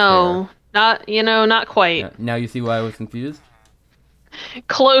someone's No, not quite. hair. Yeah, now you see why I was confused?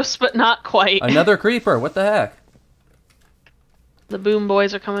 Close, but not quite. Another creeper, what the heck? The boom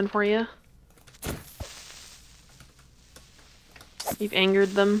boys are coming for you. You've angered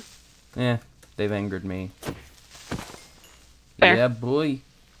them. Eh, they've angered me. Fair. Yeah, boy.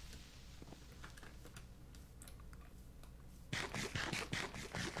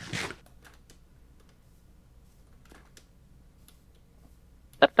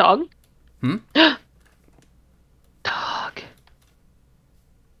 That dog? Hmm? Dog.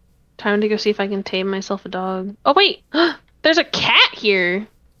 Time to go see if I can tame myself a dog. Oh wait! There's a cat here!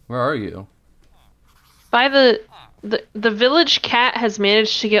 Where are you? By the village cat has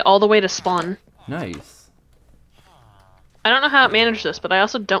managed to get all the way to spawn. Nice. I don't know how it managed this, but I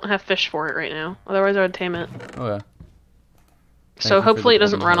also don't have fish for it right now. Otherwise I would tame it. Okay. So you for hopefully it the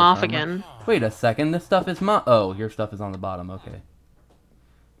doesn't golden run heart off armor. again. Wait a second, this stuff is oh, your stuff is on the bottom, okay.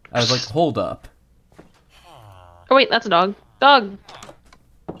 I was like, hold up. Oh wait, that's a dog. Dog!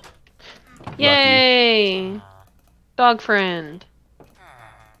 Yay! Dog friend.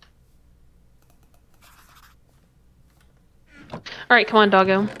 Alright, come on,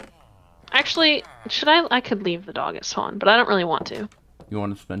 doggo. Actually, should I could leave the dog at spawn, but I don't really want to. You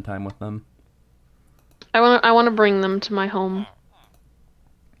want to spend time with them? I want to bring them to my home.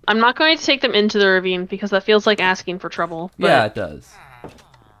 I'm not going to take them into the ravine because that feels like asking for trouble. But Yeah, it does.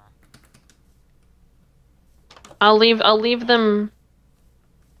 I'll leave them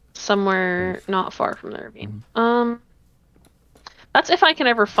somewhere not far from the ravine. That's if I can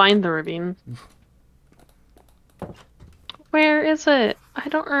ever find the ravine. Where is it? I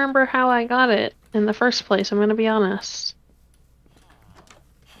don't remember how I got it in the first place, I'm gonna be honest.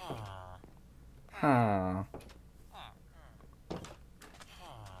 Huh.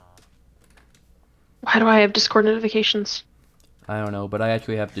 Why do I have Discord notifications? I don't know, but I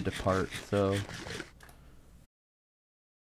actually have to depart, so...